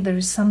definitely there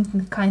is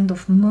some kind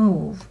of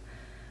move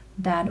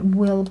that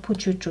will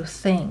put you to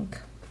think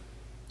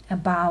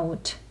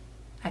about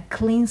a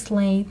clean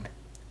slate,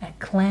 a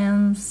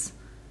cleanse,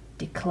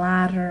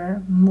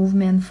 declutter,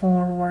 movement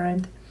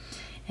forward.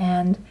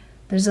 And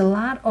there's a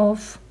lot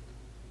of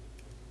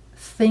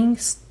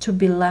things to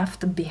be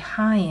left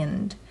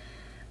behind,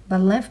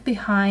 but left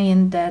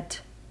behind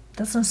that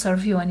doesn't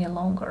serve you any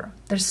longer.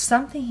 There's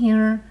something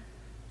here,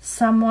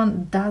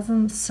 someone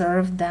doesn't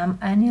serve them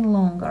any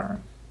longer.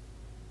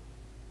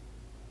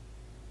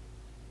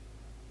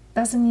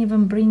 Doesn't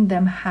even bring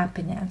them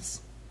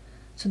happiness.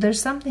 So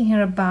there's something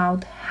here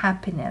about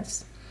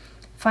happiness.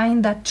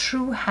 Find that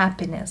true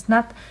happiness,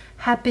 not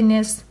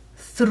happiness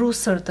through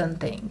certain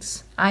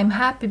things. I'm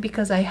happy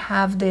because I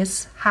have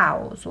this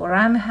house, or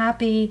I'm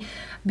happy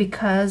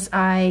because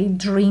I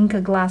drink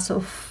a glass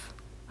of,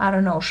 I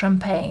don't know,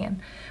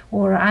 champagne,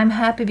 or I'm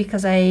happy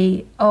because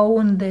I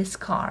own this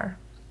car.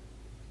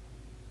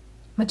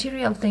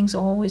 Material things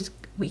always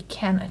we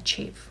can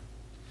achieve.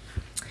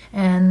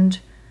 And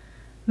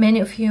many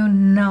of you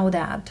know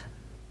that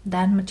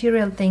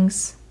material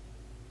things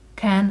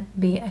can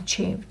be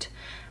achieved.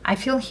 I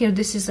feel here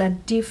this is a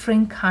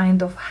different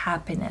kind of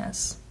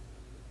happiness.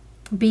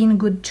 Being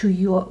good to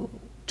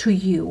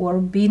you, or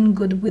being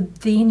good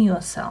within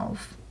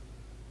yourself.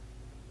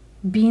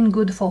 Being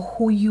good for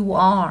who you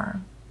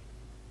are.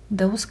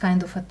 Those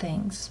kind of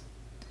things.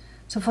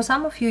 So for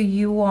some of you,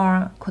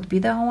 could be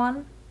the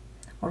one,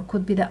 or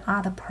could be the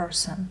other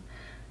person.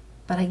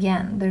 But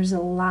again, there's a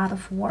lot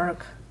of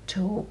work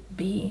to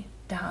be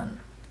done.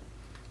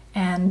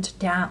 And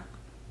yeah,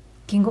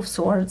 King of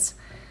Swords,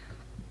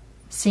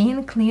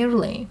 seeing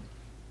clearly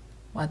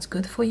what's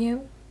good for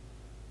you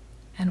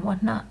and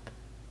what not.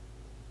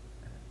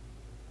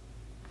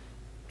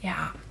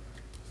 Yeah.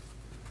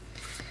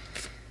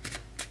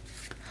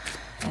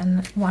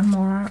 And one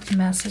more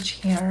message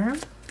here.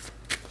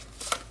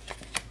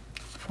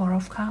 Four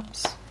of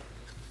Cups.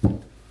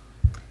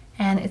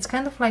 And it's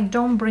kind of like,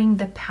 don't bring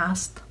the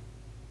past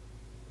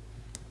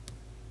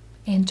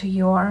into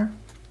your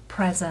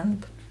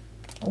present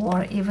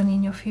or even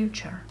in your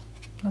future.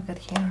 Look at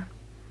here.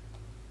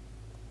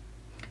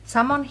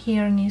 Someone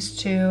here needs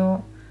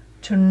to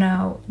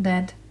know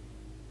that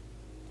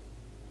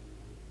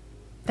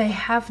they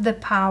have the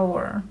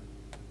power,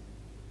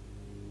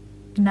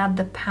 not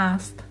the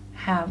past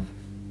have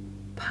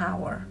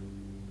power.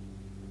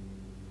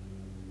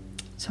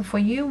 So for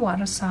you,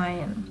 water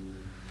sign,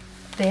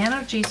 the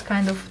energy is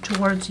kind of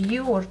towards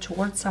you or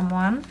towards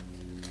someone,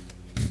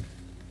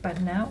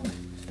 but no,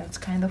 that's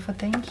kind of a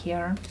thing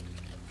here,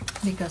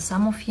 because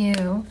some of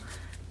you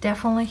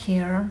definitely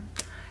here,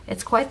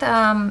 it's quite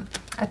a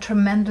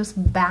tremendous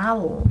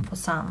battle for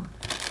some.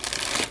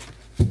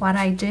 What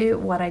I do,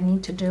 what I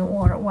need to do,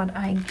 or what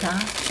I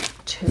got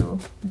to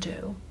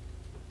do.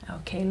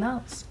 Okay,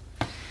 loves.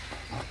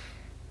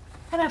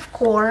 And of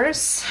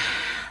course,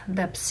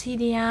 the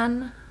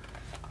obsidian,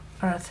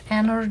 earth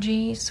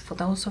energies for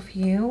those of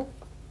you,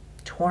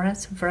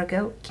 Taurus,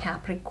 Virgo,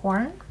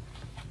 Capricorn.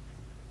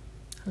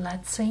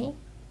 Let's see,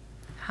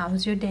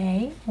 how's your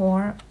day,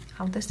 or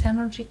how this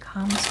energy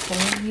comes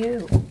for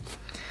you.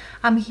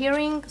 I'm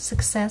hearing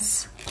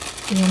success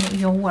in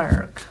your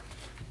work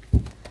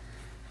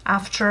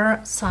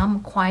after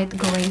some quite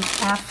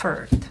great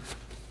effort,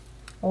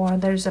 or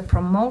there's a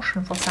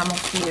promotion for some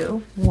of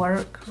you,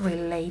 work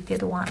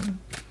related one,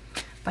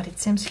 but it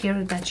seems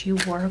here that you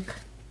work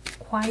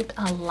quite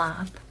a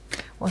lot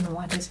on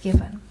what is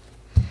given.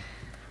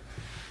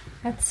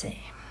 Let's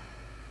see,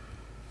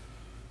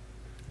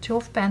 Two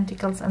of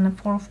Pentacles and the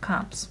Four of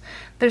Cups.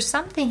 There's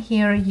something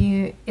here,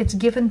 it's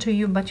given to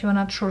you, but you're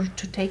not sure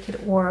to take it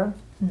or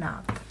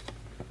not.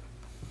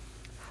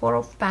 Four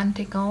of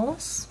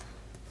Pentacles,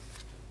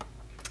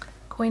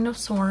 Queen of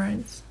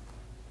Swords,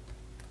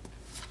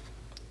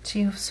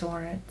 Two of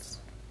Swords,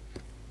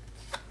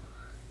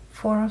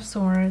 Four of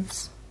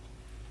Swords,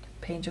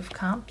 Page of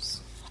Cups,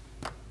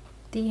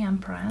 the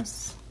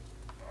Empress,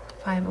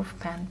 Five of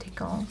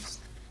Pentacles,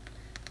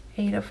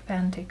 Eight of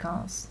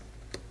Pentacles,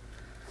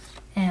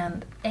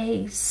 and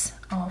Ace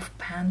of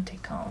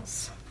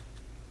Pentacles.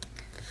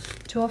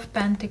 Two of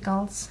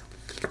Pentacles,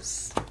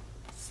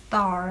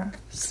 Star,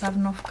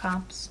 Seven of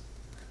Cups,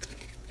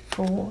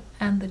 Fool,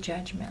 and the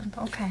Judgment.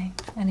 Okay,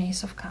 and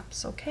Ace of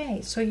Cups.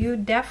 Okay, so you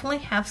definitely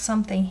have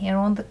something here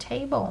on the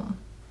table.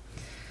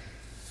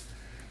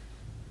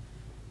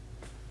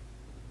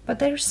 But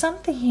there's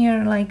something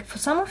here, like for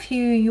some of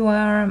you,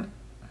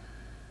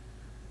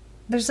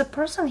 there's a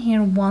person here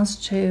who wants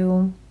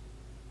to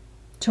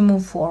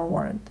move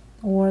forward,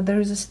 or there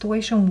is a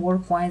situation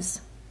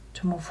work-wise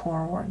to move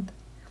forward.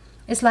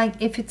 It's like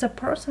if it's a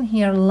person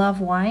here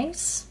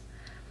love-wise,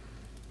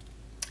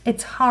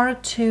 it's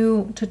hard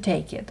to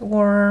take it,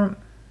 or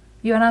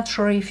you're not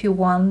sure if you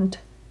want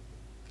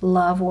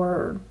love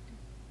or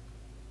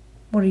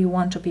you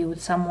want to be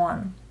with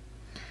someone.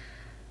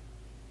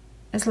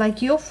 It's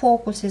like your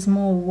focus is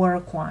more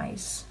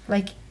work-wise.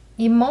 Like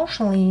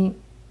emotionally,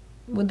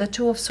 with the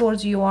Two of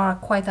Swords, you are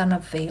quite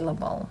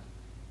unavailable,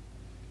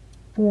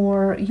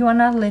 or you are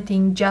not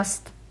letting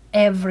just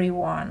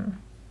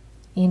everyone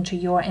into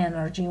your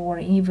energy or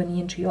even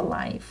into your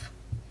life,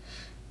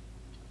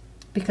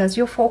 because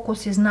your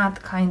focus is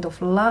not kind of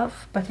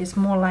love, but it's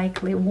more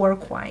likely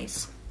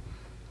work-wise.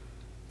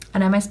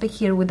 And I might speak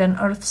here with an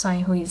earth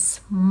sign who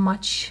is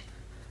much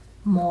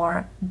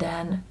more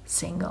than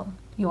single.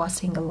 You are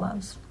single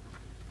loves.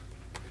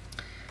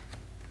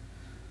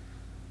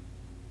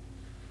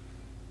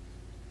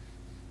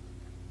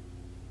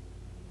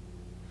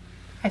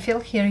 I feel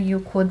here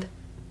you could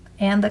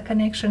end the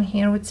connection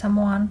here with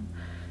someone.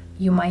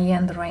 You might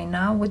end right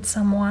now with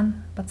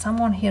someone, but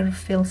someone here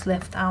feels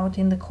left out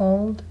in the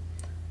cold.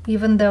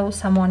 Even though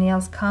someone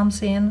else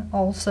comes in,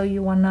 also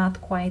you are not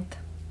quite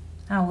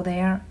out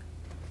there.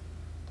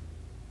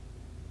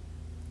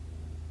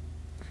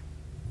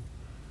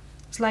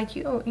 It's like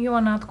you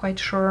are not quite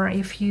sure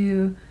if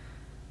you,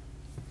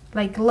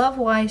 like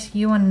love-wise,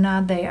 you are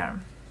not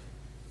there,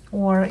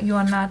 or you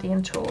are not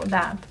into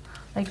that.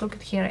 Like look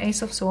at here,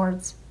 Ace of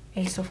Swords,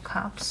 Ace of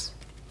Cups,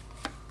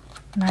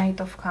 Knight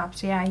of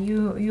Cups. Yeah,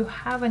 you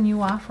have a new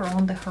offer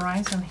on the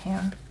horizon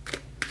here.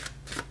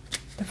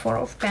 The Four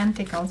of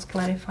Pentacles,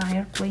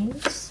 clarifier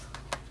please.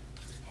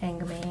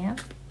 Hangman,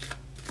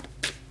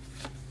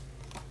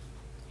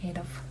 Eight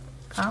of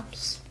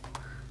Cups,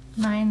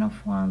 Nine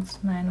of Wands,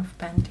 Nine of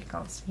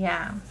Pentacles.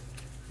 Yeah.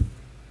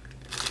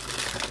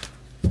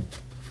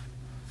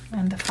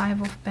 And the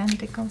Five of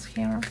Pentacles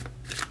here.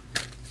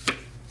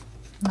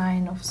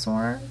 Nine of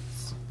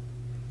Swords,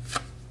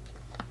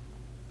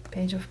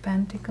 Page of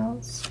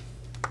Pentacles,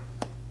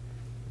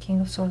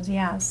 King of Swords.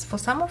 Yes, for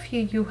some of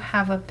you, you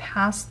have a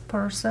past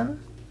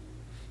person,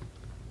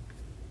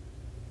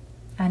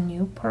 a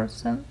new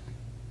person.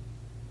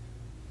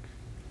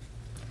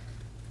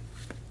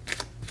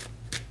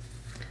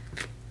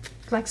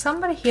 Like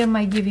somebody here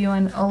might give you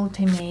an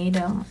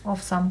ultimatum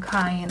of some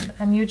kind,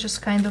 and you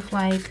just kind of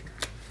like,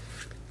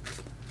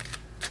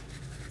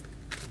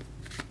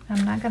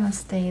 I'm not gonna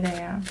stay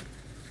there.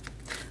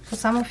 For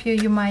some of you,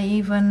 you might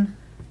even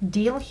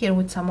deal here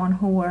with someone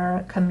who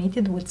were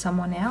committed with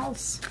someone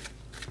else,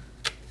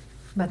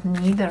 but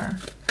neither.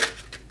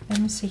 Let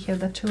me see here,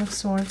 the Two of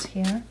Swords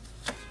here,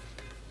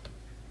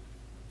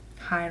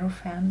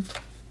 Hierophant,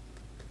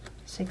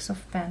 Six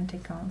of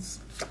Pentacles,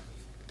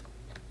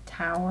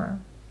 Tower,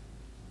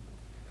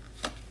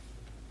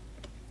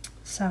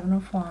 Seven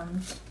of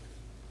Wands,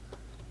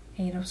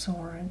 Eight of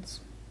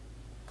Swords,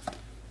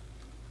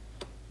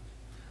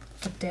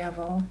 the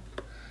Devil.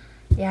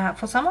 Yeah,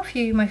 for some of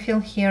you, you might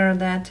feel here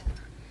that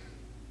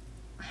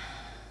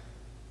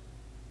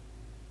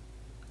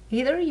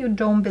either you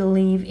don't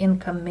believe in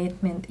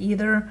commitment,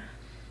 either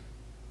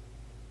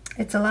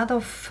it's a lot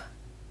of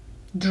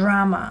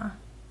drama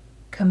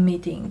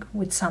committing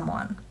with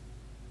someone.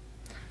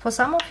 For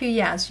some of you,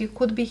 yes, you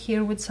could be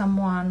here with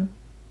someone.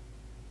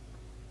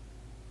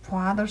 For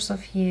others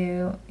of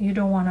you, you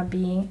don't want to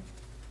be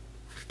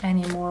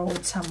anymore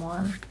with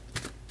someone.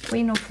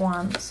 Queen of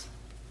Wands,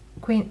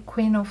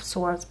 Queen of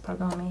Swords,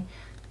 pardon me,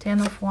 Ten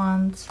of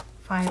Wands,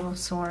 Five of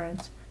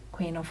Swords,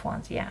 Queen of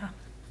Wands. Yeah.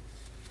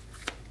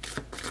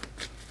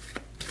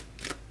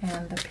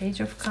 And the Page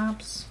of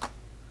Cups,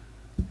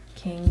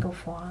 King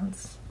of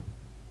Wands.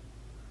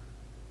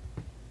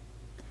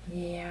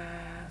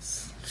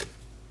 Yes.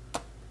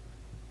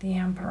 The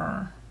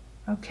Emperor.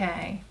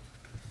 Okay.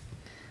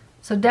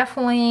 So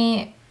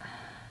definitely,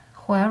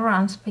 whoever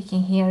I'm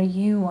speaking here,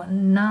 you are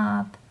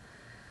not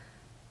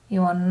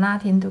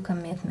into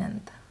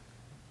commitment.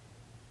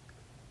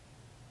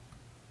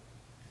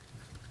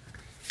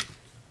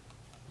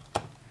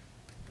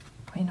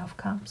 Queen of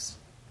Cups.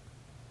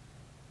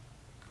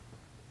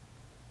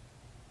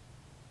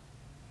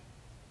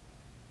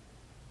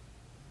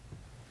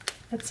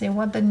 Let's see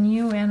what the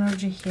new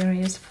energy here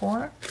is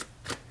for.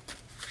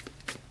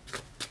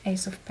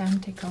 Ace of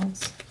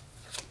Pentacles.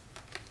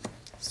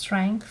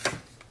 Strength.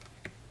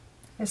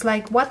 It's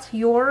like what's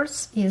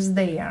yours is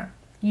there.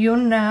 You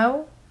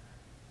know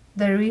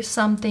there is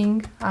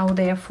something out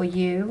there for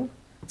you.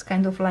 It's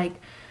kind of like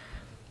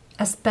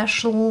a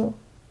special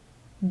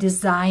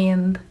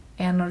designed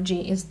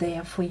energy is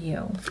there for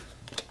you.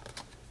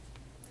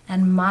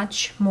 And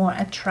much more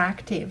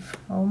attractive.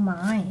 Oh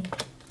my.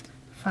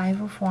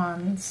 Five of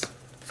Wands.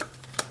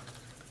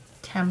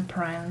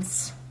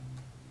 Temperance.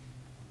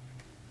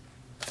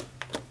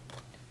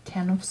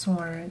 Ten of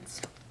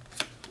Swords.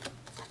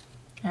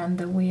 And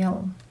the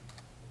Wheel.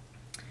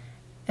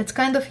 It's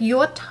kind of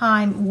your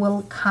time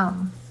will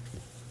come.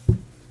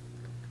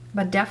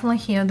 But definitely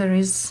here there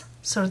is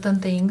certain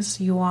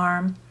things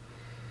you're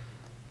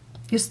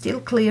still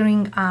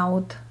clearing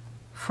out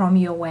from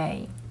your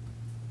way.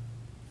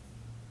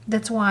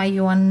 That's why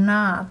you are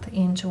not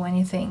into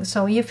anything.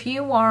 So if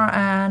you are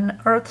an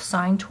earth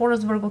sign,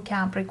 Taurus, Virgo,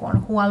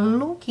 Capricorn, who are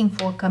looking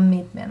for a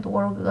commitment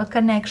or a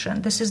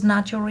connection, this is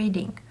not your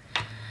reading.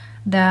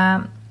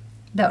 The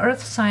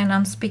earth sign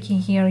I'm speaking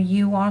here,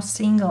 you are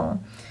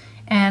single.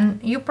 And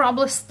you're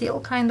probably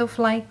still kind of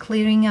like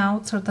clearing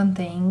out certain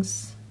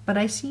things. But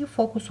I see you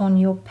focus on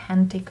your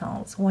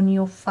pentacles, on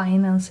your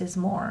finances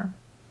more.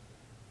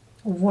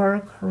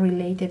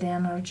 Work-related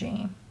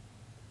energy.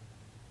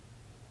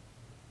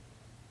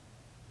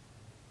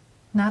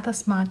 Not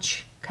as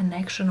much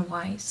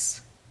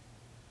connection-wise.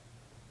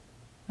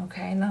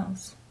 Okay,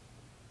 loves.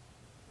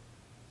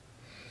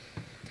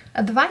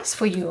 Advice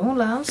for you,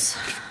 loves,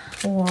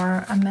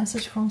 or a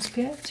message from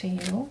Spirit to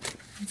you.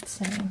 Let's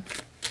see.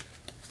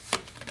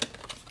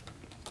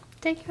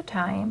 Take your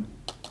time.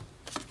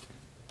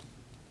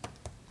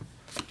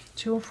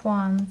 Two of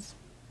Wands.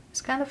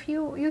 It's kind of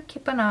you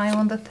keep an eye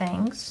on the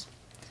things,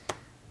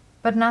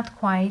 but not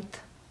quite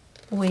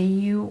where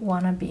you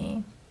want to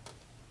be.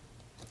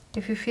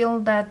 If you feel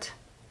that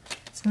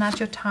it's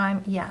not your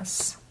time,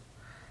 yes.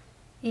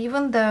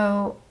 Even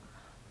though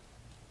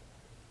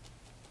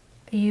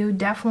you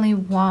definitely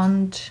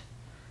want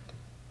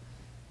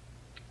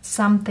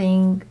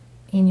something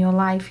in your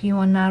life, you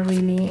are not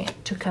really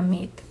to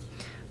commit.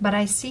 But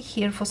I see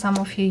here for some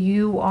of you,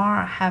 you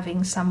are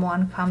having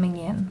someone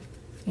coming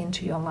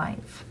into your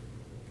life.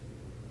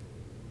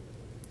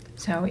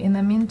 So in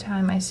the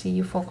meantime, I see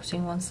you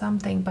focusing on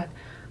something, but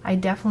I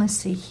definitely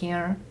see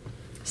here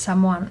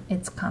someone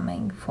is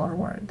coming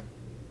forward.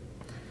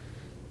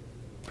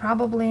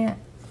 Probably,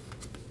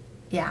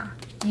 yeah,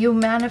 you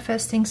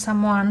manifesting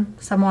someone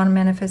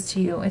manifests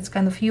you. It's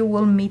kind of you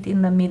will meet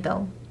in the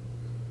middle.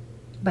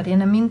 But in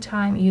the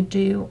meantime, you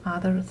do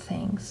other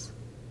things.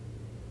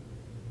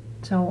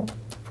 So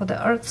for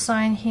the earth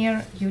sign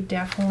here, you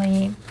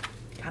definitely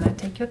gotta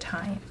take your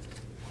time.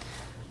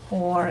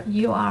 Or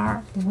you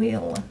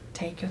will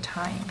take your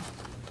time.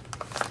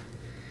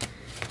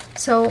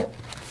 So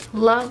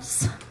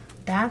loves,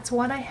 that's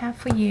what I have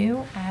for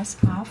you as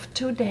of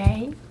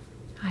today.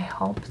 I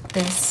hope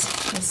this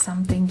is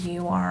something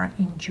you are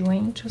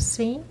enjoying to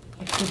see.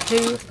 If you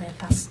do,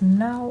 let us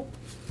know.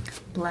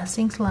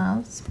 Blessings,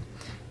 loves,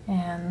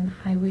 and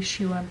I wish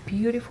you a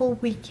beautiful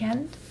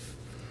weekend.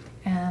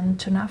 And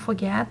to not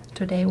forget,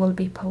 today will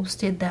be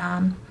posted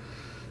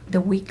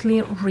the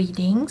weekly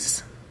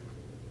readings.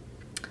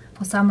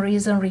 For some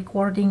reason,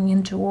 recording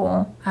into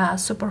a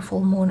super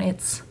full moon,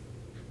 it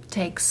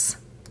takes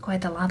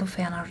quite a lot of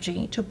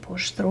energy to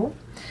push through,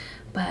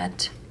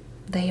 but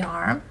they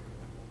are.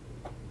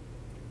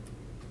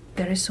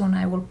 Very soon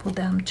I will put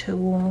them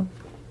to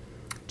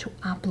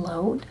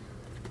upload,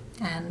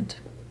 and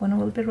when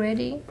we'll be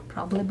ready,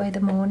 probably by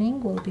the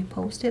morning will be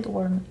posted,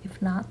 or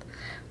if not,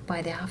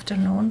 by the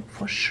afternoon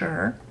for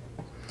sure.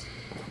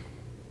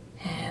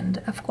 And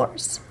of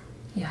course,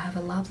 you have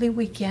a lovely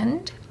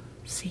weekend.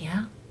 See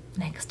ya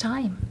next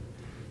time.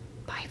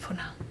 Bye for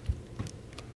now.